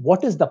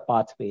 what is the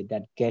pathway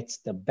that gets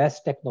the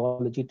best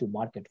technology to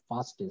market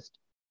fastest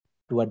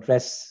to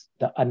address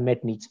the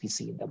unmet needs we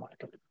see in the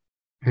market?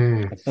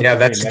 Yeah,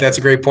 that's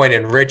a great point.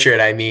 And Richard,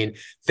 I mean,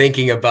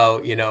 thinking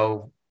about,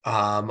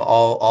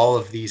 all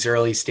of these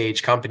early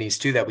stage companies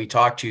too that we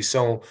talk to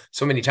so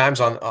many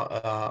times on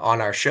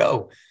our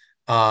show,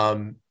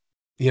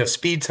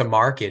 speed to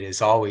market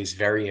is always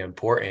very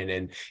important,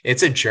 and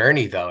it's a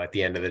journey though. At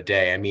the end of the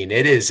day, I mean,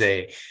 it is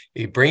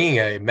bringing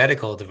a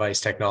medical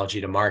device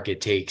technology to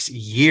market takes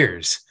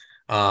years.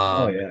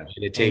 And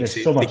it takes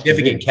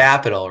significant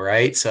capital,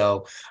 right?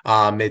 So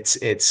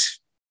it's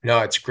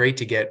great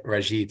to get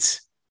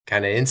Rajit's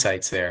kind of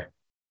insights there.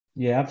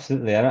 Yeah,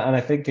 absolutely. And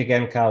I think,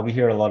 again, Kyle, we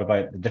hear a lot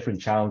about the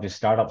different challenges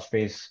startups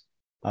face.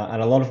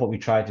 And a lot of what we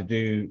try to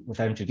do with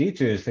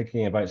MTD2 is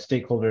thinking about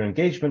stakeholder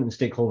engagement and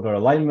stakeholder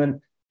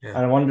alignment. Yeah. And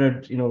I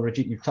wondered,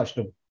 Rajit, you've touched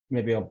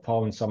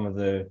upon some of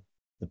the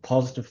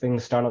positive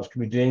things startups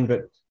could be doing,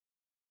 but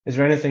is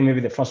there anything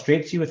maybe that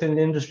frustrates you within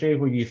the industry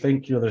where you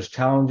think, there's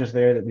challenges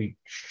there that we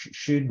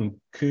should and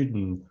could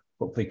and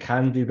hopefully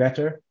can do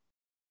better?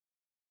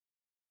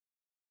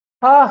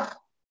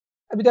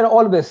 I mean, there are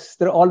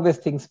always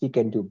things we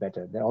can do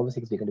better. There are always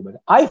things we can do better.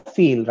 I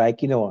feel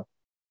like,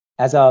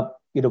 as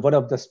one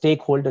of the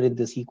stakeholders in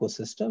this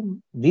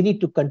ecosystem, we need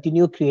to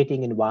continue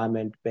creating an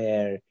environment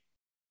where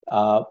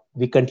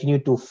we continue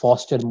to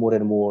foster more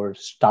and more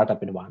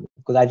startup environment.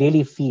 Because I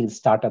really feel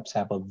startups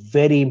have a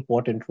very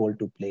important role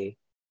to play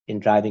in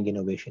driving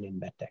innovation in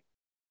medtech.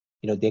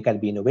 They can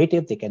be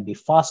innovative, they can be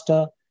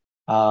faster.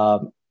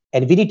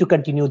 And we need to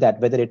continue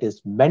that, whether it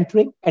is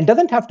mentoring, and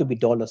doesn't have to be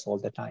dollars all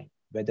the time,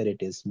 whether it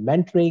is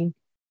mentoring,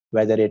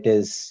 whether it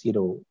is,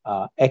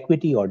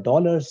 equity or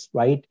dollars,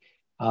 right?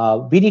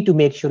 We need to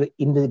make sure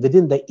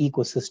within the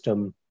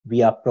ecosystem,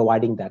 we are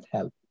providing that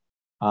help.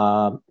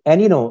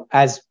 And,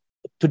 as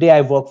today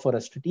I work for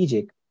a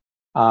strategic,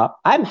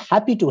 I'm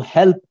happy to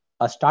help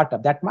a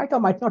startup that might or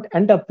might not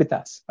end up with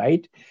us,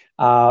 right?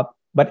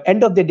 But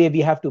end of the day, we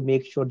have to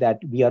make sure that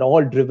we are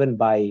all driven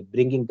by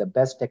bringing the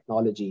best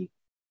technology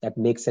that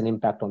makes an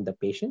impact on the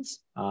patients,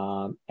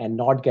 and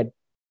not get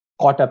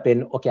caught up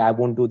in, okay, I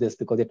won't do this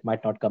because it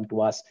might not come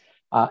to us.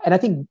 And I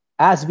think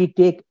as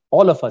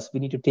all of us, we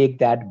need to take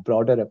that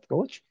broader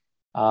approach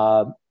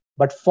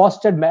but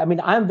fostered. I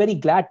mean, I'm very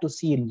glad to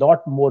see a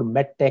lot more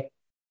medtech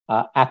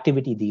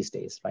activity these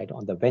days, right?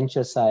 On the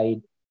venture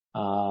side,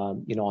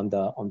 on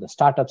the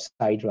startup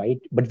side, right?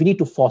 But we need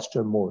to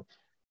foster more.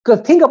 Because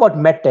the thing about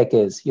medtech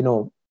is,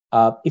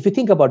 if you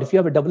think about if you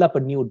ever develop a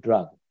new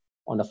drug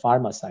on the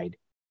pharma side,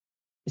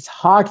 it's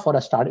hard for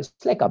a start. It's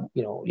like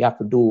you have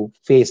to do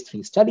phase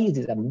 3 studies.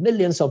 These are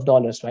millions of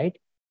dollars, right?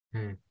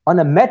 On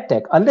a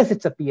medtech, unless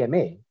it's a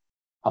PMA,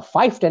 a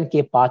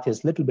 510K path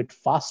is a little bit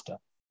faster,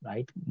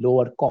 right?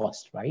 Lower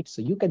cost, right?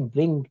 So you can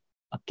bring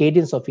a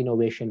cadence of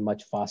innovation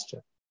much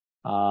faster.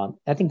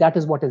 I think that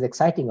is what is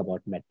exciting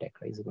about medtech,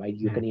 right?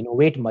 You can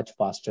innovate much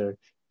faster.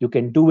 You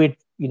can do it,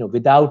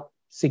 without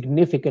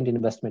significant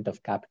investment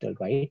of capital,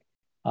 right?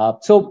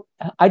 So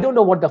I don't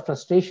know what the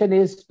frustration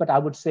is, but I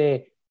would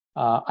say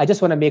I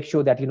just want to make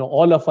sure that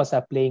all of us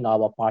are playing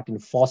our part in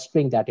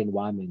fostering that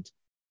environment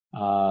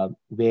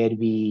where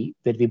we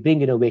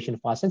bring innovation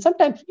fast. And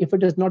sometimes, if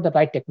it is not the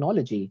right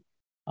technology,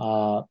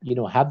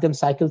 have them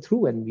cycle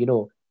through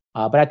and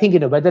but I think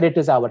whether it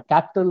is our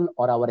capital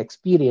or our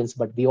experience,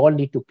 but we all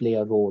need to play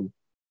a role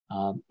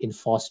in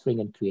fostering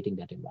and creating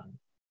that environment.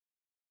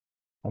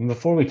 And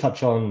before we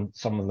touch on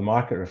some of the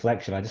market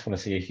reflection, I just want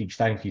to say a huge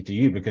thank you to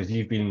you, because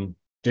you've been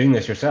doing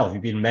this yourself.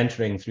 You've been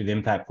mentoring through the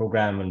Impact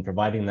Program and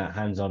providing that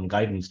hands-on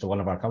guidance to one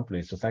of our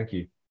companies. So thank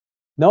you.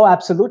 No,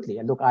 absolutely.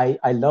 And look, I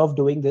love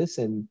doing this,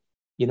 and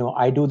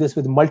I do this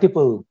with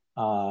multiple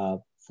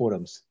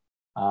forums,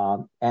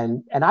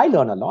 and I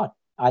learn a lot.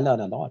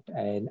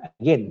 And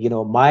again,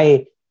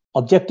 my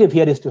objective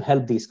here is to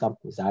help these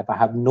companies. I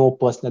have no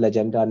personal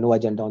agenda, no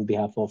agenda on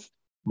behalf of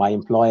my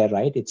employer,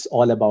 right? It's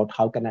all about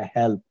how can I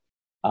help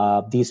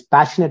these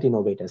passionate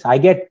innovators. I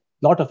get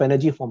a lot of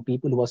energy from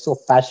people who are so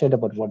passionate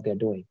about what they're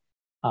doing.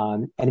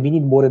 And we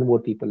need more and more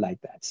people like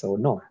that. So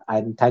no,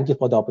 thank you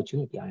for the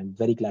opportunity. I'm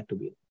very glad to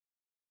be here.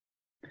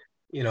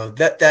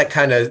 That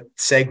kind of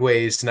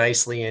segues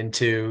nicely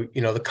into,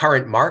 the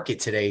current market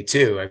today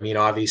too. I mean,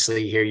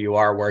 obviously here you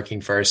are working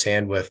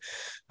firsthand with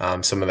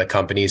some of the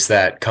companies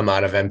that come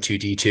out of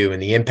M2D2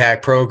 and the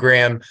Impact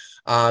Program.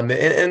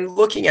 And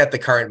looking at the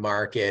current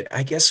market,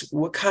 I guess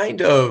what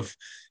kind of,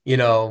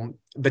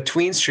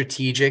 between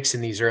strategics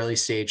and these early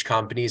stage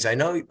companies, I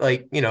know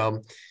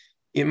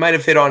you might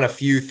have hit on a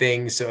few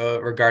things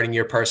regarding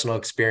your personal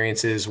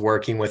experiences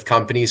working with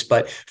companies,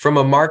 but from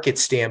a market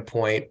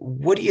standpoint,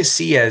 what do you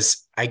see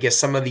as, I guess,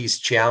 some of these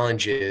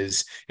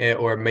challenges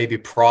or maybe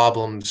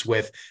problems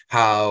with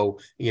how,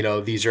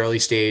 these early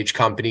stage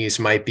companies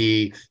might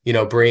be,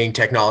 bringing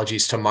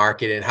technologies to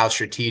market, and how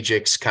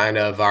strategics kind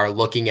of are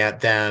looking at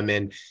them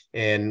and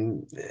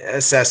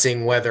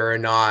assessing whether or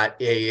not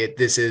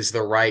this is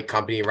the right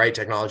company, right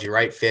technology,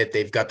 right fit,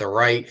 they've got the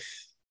right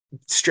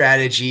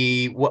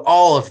strategy,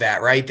 all of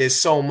that, right? There's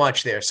so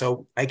much there.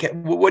 So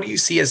what do you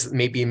see as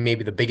maybe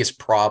the biggest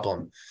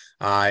problem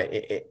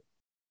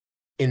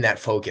in that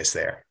focus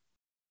there?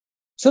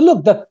 So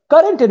look, the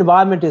current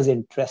environment is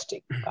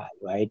interesting,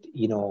 right?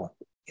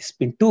 It's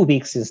been 2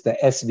 weeks since the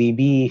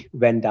SVB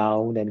went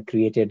down and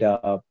created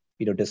a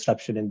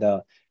disruption in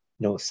the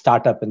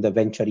startup and the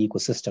venture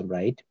ecosystem,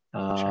 right?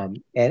 Sure.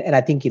 And I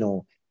think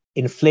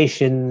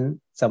inflation,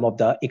 some of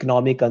the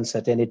economic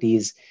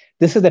uncertainties,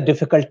 this is a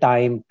difficult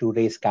time to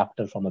raise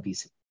capital from a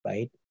VC,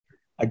 right?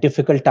 A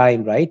difficult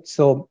time, right?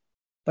 So,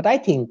 but I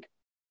think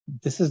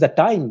this is the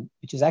time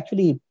which is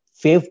actually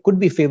could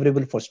be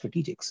favorable for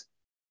strategics.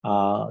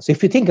 So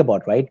if you think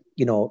about, right,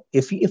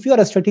 if you are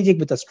a strategic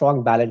with a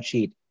strong balance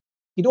sheet,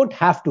 you don't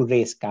have to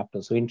raise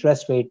capital. So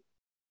interest rate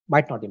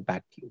might not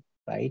impact you,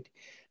 right?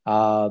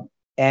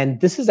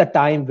 And this is a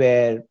time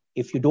where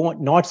if you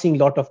not seeing a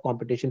lot of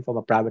competition from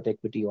a private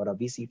equity or a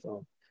VC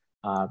firm,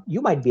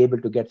 you might be able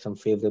to get some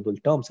favorable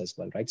terms as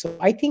well, right? So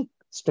I think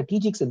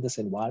strategics in this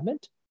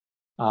environment,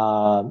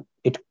 the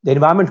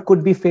environment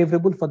could be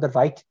favorable for the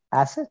right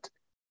asset.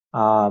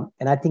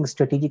 And I think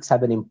strategics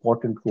have an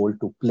important role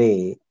to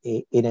play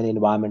in an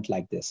environment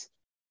like this.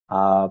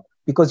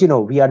 Because,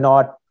 we are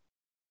not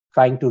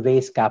trying to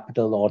raise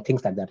capital or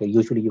things like that.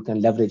 Usually you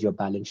can leverage your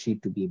balance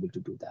sheet to be able to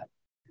do that.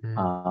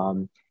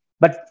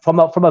 But from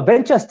a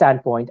venture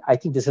standpoint, I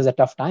think this is a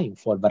tough time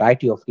for a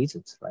variety of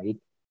reasons, right?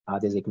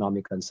 There's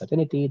economic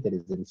uncertainty, there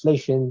is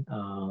inflation,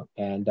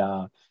 and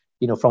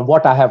from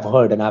what I have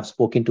heard, and I've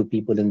spoken to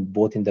people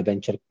both in the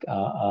venture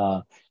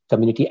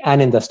community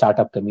and in the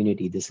startup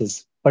community, this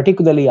is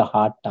particularly a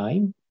hard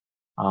time.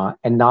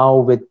 And now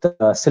with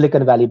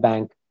Silicon Valley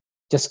Bank,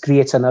 just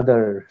creates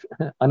another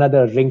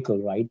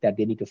wrinkle, right? That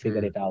they need to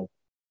figure it out.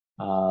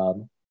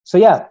 So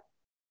yeah,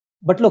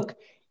 but look,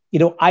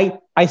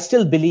 I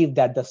still believe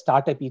that the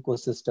startup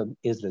ecosystem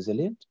is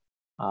resilient.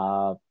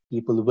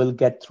 People will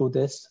get through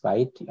this,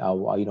 right?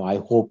 I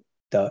hope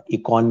the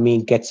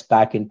economy gets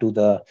back into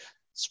the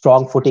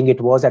strong footing it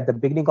was at the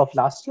beginning of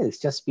last year. It's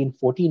just been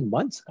 14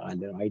 months,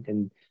 right?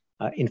 And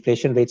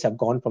inflation rates have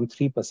gone from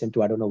 3%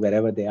 to I don't know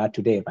wherever they are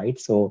today, right?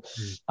 So,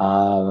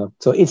 so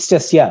it's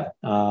just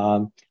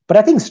but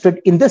I think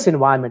in this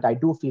environment, I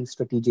do feel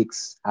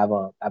strategics have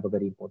a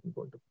very important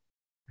role to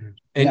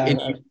play.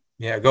 And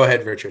Yeah, go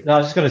ahead, Richard. No, I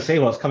was just going to say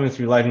what's coming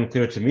through loud and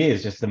clear to me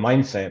is just the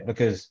mindset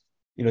because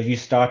you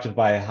started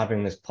by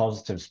having this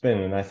positive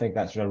spin, and I think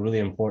that's a really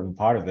important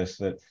part of this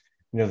that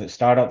that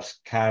startups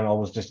can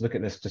always just look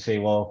at this to say,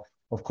 well,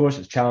 of course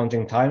it's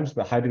challenging times,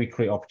 but how do we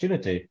create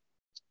opportunity?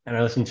 And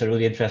I listened to a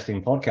really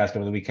interesting podcast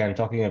over the weekend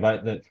talking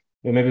about that.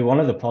 Maybe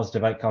one of the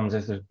positive outcomes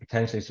is there's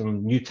potentially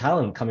some new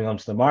talent coming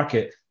onto the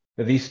market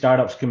that these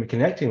startups can be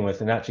connecting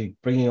with and actually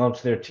bringing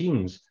onto their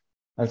teams.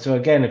 And so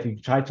again, if you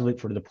try to look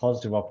for the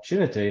positive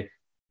opportunity,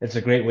 it's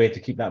a great way to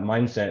keep that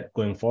mindset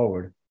going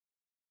forward.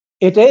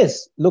 It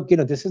is. Look,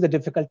 this is a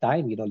difficult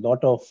time.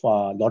 Lot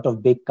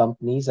of big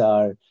companies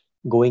are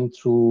going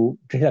through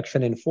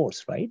reduction in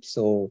force, right?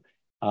 So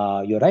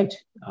you're right.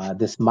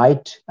 This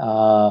might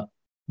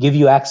give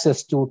you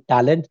access to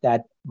talent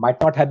that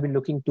might not have been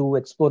looking to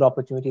explore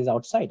opportunities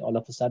outside. All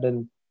of a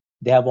sudden,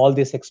 they have all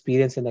this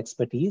experience and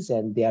expertise,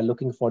 and they are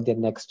looking for their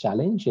next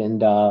challenge.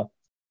 And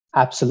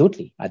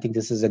absolutely, I think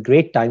this is a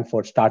great time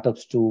for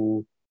startups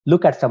to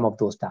look at some of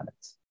those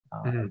talents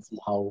and see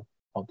how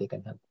they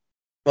can help.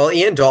 Well,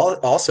 and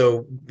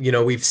also,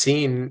 we've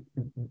seen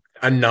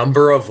a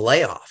number of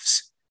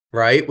layoffs,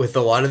 right, with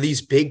a lot of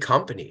these big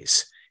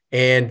companies.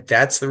 And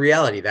that's the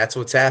reality. That's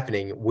what's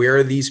happening. Where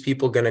are these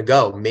people going to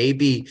go?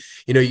 Maybe,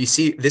 you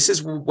see, this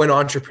is when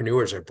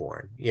entrepreneurs are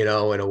born, in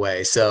a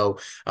way. So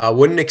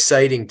what an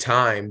exciting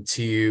time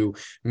to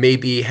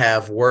maybe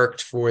have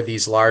worked for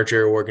these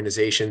larger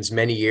organizations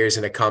many years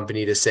in a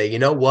company to say, you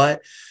know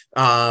what?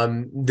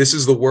 This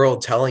is the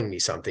world telling me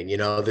something.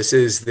 This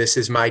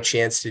is my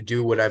chance to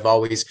do what I've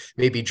always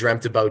maybe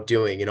dreamt about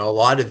doing. A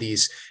lot of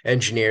these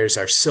engineers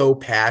are so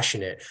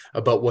passionate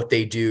about what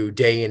they do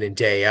day in and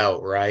day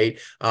out, right?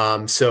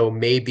 So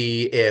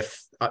maybe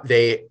if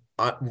they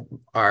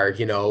are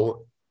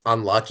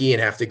unlucky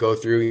and have to go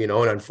through an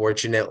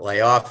unfortunate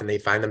layoff and they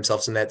find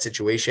themselves in that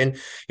situation,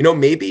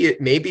 maybe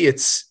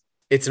it's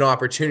an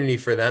opportunity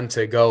for them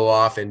to go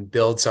off and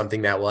build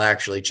something that will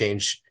actually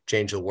change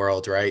the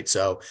world, right?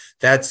 So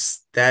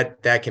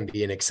that can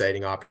be an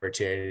exciting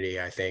opportunity,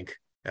 I think,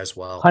 as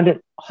well. 100%.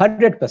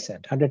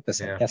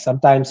 Yeah.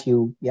 Sometimes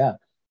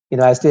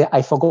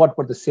I forgot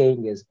what the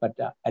saying is, but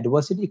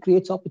adversity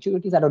creates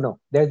opportunities. I don't know.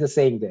 There's a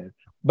saying there,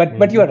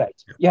 but you're right.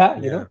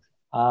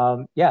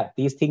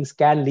 These things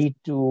can lead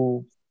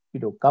to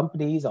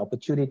companies,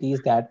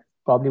 opportunities that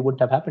probably wouldn't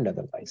have happened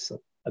otherwise.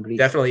 So agreed.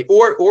 Definitely.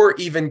 Or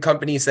even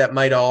companies that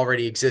might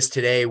already exist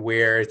today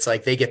where it's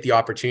like they get the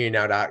opportunity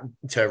now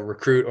to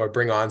recruit or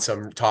bring on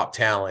some top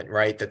talent,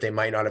 right? That they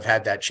might not have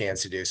had that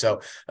chance to do.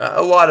 So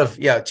a lot of,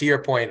 to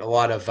your point, a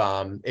lot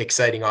of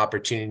exciting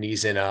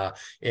opportunities in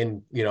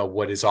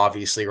what is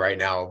obviously right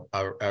now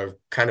a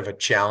kind of a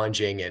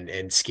challenging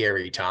and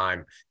scary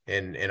time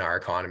in our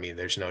economy.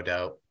 There's no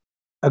doubt.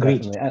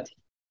 Agreed.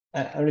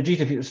 Rajit,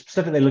 if you're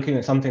specifically looking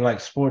at something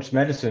like sports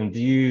medicine, do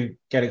you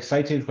get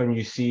excited when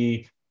you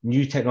see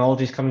new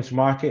technologies coming to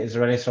market? Is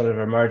there any sort of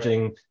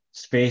emerging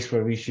space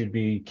where we should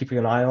be keeping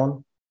an eye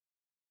on?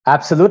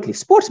 Absolutely.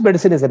 Sports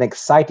medicine is an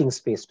exciting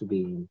space to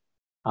be in.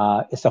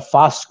 It's a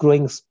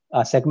fast-growing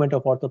segment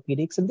of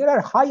orthopedics, and there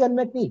are high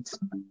unmet needs.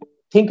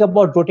 Think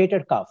about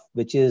rotator cuff,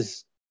 which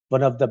is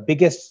one of the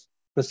biggest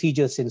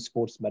procedures in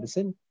sports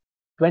medicine.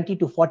 20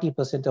 to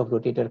 40% of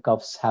rotator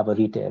cuffs have a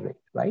retear rate,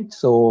 right?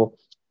 So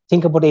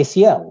think about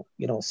ACL,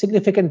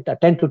 significant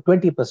 10 to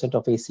 20%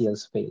 of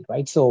ACLs fail,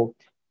 right? So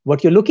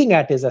what you're looking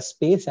at is a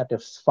space that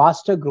is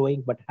faster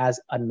growing, but has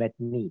unmet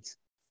needs.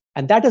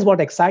 And that is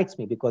what excites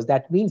me because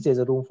that means there's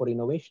a room for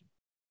innovation.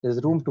 There's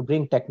room to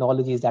bring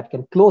technologies that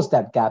can close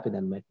that gap in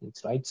unmet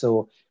needs, right?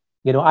 So,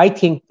 I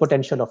think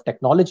potential of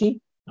technology,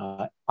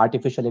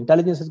 artificial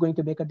intelligence is going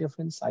to make a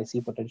difference. I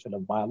see potential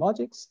of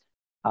biologics,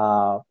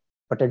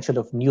 potential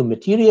of new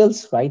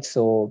materials, right?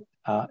 So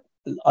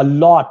a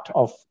lot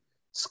of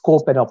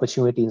scope and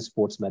opportunity in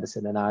sports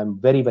medicine. And I'm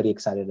very, very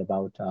excited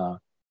about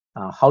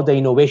how the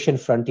innovation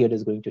frontier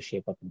is going to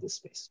shape up in this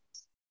space.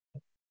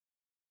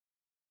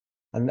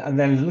 And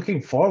then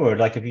looking forward,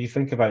 like if you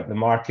think about the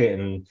market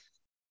and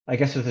I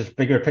guess there's this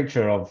bigger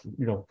picture of,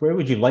 where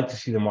would you like to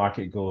see the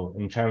market go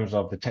in terms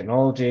of the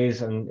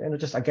technologies and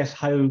just, I guess,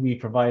 how we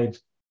provide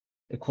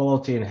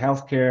equality in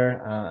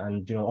healthcare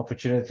and,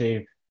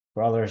 opportunity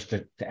for others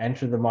to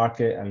enter the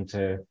market and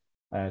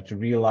to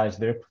realize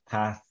their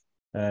path,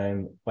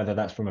 whether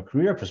that's from a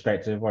career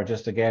perspective or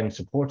just, again,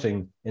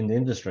 supporting in the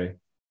industry.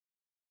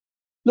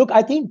 Look,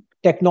 I think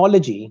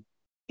technology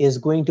is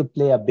going to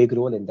play a big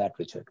role in that,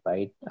 Richard,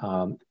 right?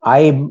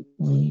 I'm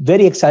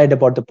very excited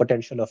about the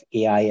potential of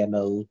AI,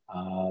 ML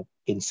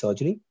in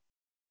surgery,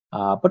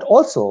 but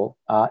also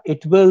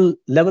it will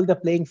level the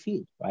playing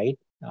field, right?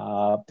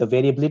 The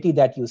variability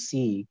that you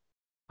see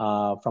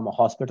from a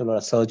hospital or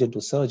a surgeon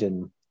to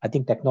surgeon, I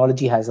think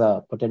technology has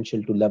a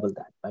potential to level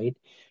that, right?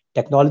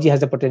 Technology has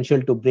the potential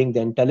to bring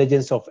the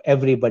intelligence of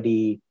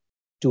everybody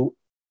to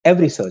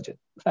every surgeon,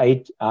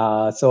 right?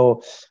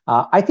 So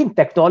I think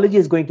technology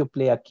is going to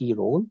play a key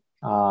role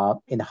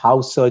in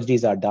how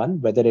surgeries are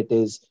done, whether it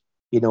is,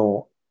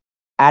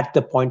 at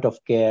the point of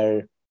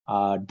care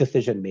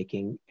decision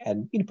making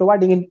and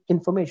providing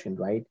information,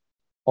 right?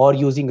 or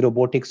using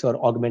robotics or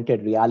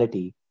augmented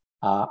reality.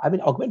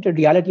 Augmented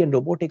reality and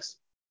robotics,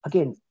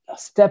 again, a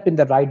step in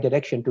the right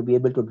direction to be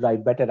able to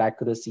drive better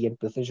accuracy and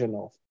precision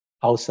of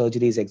how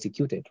surgery is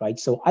executed, right?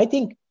 So I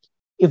think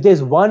if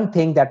there's one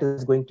thing that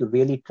is going to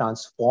really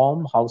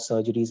transform how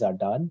surgeries are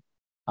done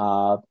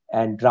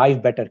and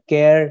drive better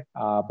care,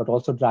 but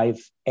also drive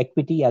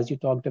equity, as you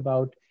talked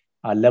about,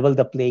 level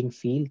the playing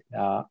field,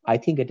 I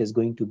think it is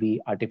going to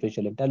be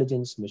artificial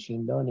intelligence,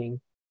 machine learning,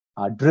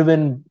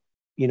 driven,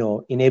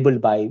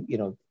 enabled by,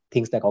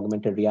 things like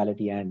augmented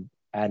reality and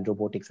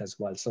robotics as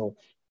well. So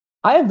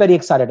I am very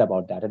excited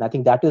about that. And I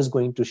think that is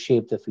going to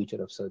shape the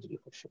future of surgery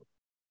for sure.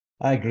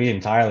 I agree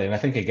entirely. And I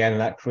think, again,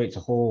 that creates a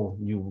whole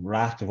new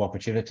raft of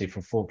opportunity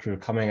for folk who are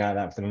coming at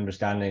that with an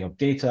understanding of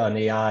data and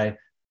AI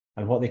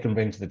and what they can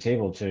bring to the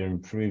table to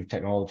improve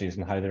technologies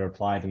and how they're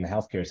applied in the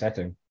healthcare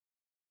setting.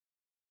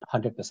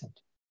 100%.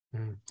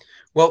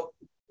 Well,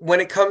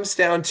 when it comes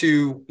down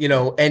to,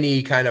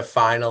 any kind of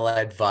final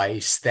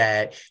advice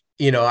that,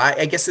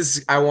 I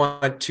guess I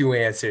want two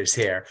answers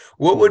here.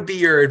 What would be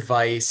your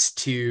advice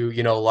to,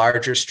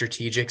 larger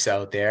strategics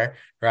out there,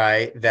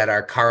 right, that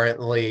are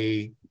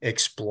currently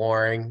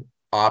exploring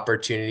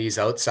opportunities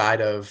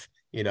outside of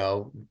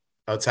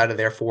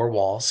their four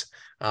walls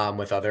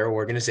with other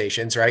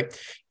organizations, right?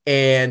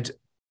 And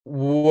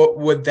what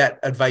would that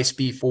advice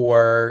be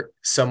for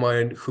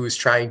someone who's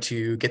trying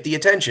to get the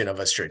attention of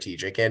a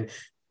strategic and,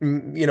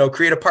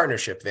 create a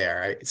partnership there,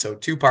 right? So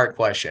two-part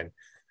question.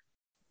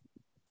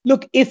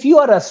 Look, if you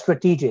are a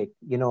strategic,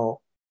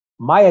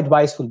 my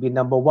advice will be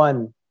number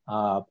one,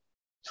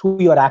 through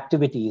your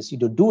activities,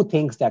 do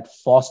things that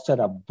foster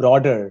a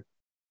broader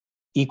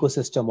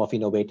ecosystem of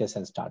innovators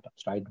and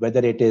startups, right?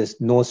 Whether it is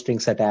no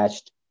strings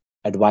attached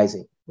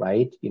advising,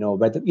 right?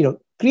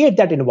 Create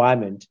that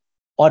environment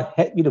or,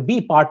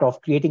 be part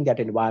of creating that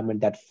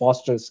environment that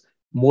fosters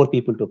more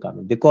people to come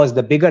in, because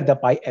the bigger the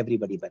pie,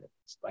 everybody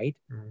benefits, right?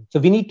 Mm-hmm. So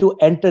we need to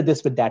enter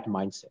this with that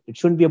mindset. It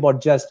shouldn't be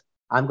about just,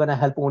 I'm going to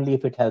help only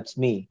if it helps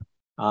me.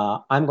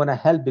 I'm going to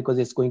help because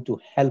it's going to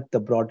help the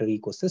broader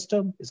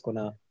ecosystem. It's going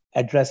to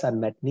address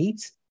unmet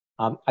needs.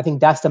 I think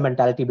that's the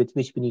mentality with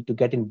which we need to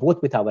get in,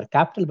 both with our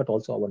capital, but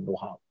also our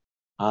know-how.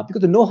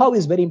 Because the know-how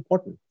is very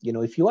important.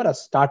 If you are a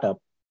startup,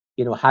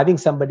 having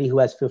somebody who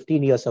has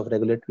 15 years of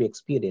regulatory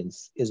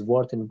experience is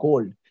worth in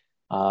gold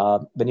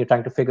when you're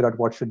trying to figure out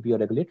what should be your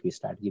regulatory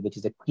strategy, which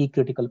is a key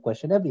critical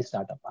question every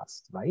startup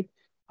asks, right?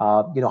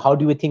 How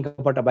do we think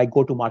about my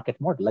go-to-market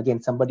model?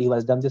 Again, somebody who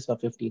has done this for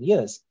 15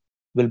 years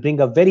will bring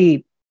a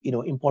very,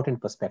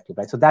 important perspective,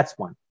 right? So that's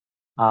one.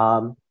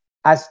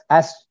 As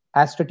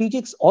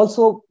strategics,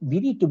 also, we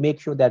need to make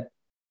sure that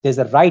there's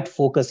a right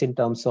focus in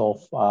terms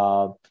of,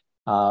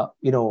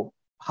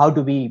 how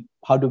do we,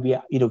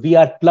 we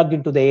are plugged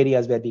into the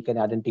areas where we can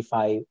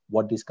identify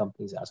what these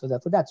companies are. So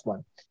that's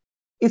one.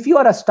 If you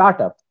are a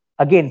startup,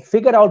 again,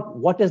 figure out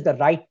what is the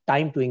right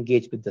time to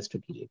engage with the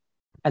strategic.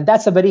 And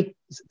that's a very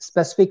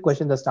specific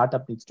question the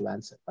startup needs to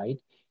answer, right?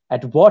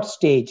 At what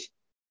stage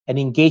an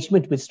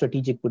engagement with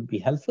strategic would be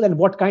helpful, and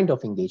what kind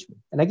of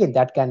engagement? And again,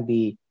 that can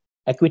be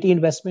equity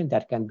investment,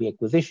 that can be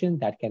acquisition,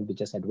 that can be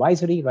just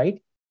advisory,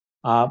 right?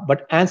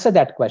 But answer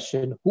that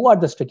question: who are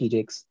the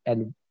strategics,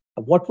 and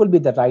what will be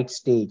the right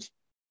stage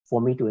for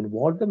me to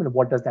involve them, and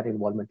what does that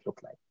involvement look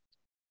like?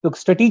 Look,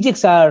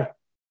 strategics are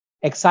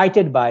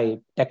excited by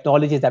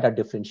technologies that are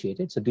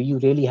differentiated. So do you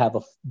really have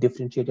a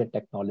differentiated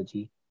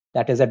technology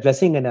that is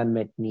addressing an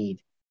unmet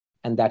need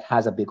and that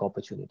has a big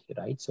opportunity,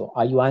 right? So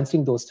are you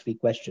answering those three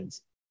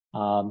questions?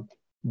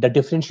 The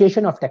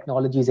differentiation of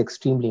technology is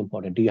extremely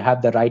important. Do you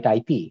have the right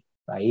IP,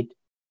 right?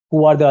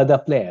 Who are the other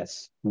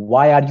players?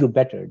 Why are you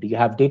better? Do you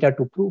have data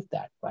to prove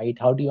that, right?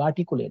 How do you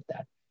articulate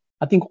that?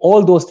 I think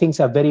all those things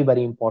are very,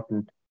 very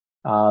important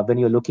when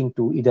you're looking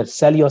to either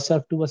sell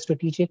yourself to a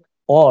strategic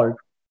or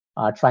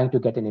trying to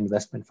get an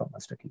investment from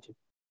a strategic.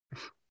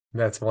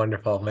 That's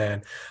wonderful,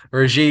 man.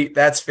 Rajit,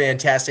 that's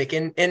fantastic.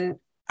 And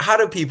how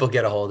do people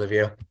get a hold of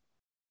you?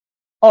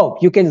 Oh,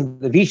 you can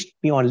reach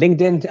me on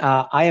LinkedIn.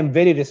 I am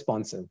very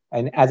responsive.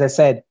 And as I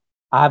said,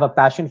 I have a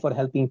passion for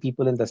helping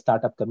people in the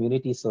startup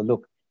community. So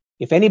look,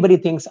 if anybody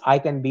thinks I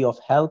can be of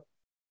help,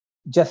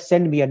 just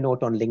send me a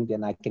note on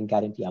LinkedIn. I can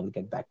guarantee I will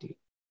get back to you.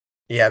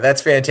 Yeah,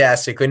 that's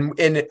fantastic.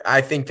 And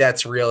I think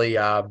that's really,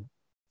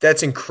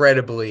 that's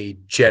incredibly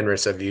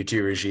generous of you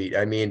too, Rajit.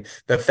 I mean,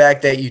 the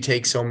fact that you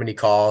take so many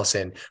calls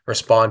and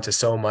respond to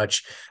so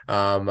much,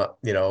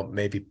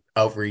 maybe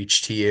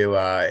outreach to you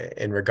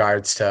in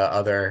regards to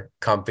other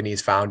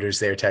companies, founders,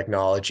 their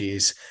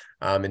technologies.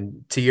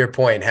 And to your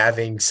point,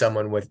 having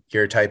someone with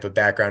your type of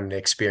background and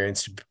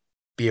experience to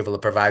be able to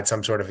provide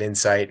some sort of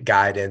insight,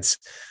 guidance,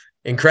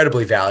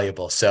 incredibly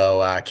valuable.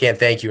 So I can't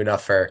thank you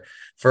enough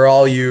for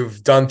all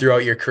you've done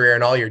throughout your career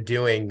and all you're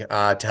doing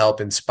to help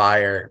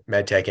inspire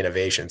medtech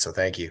innovation. So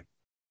thank you.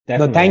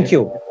 Definitely. No, thank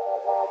you.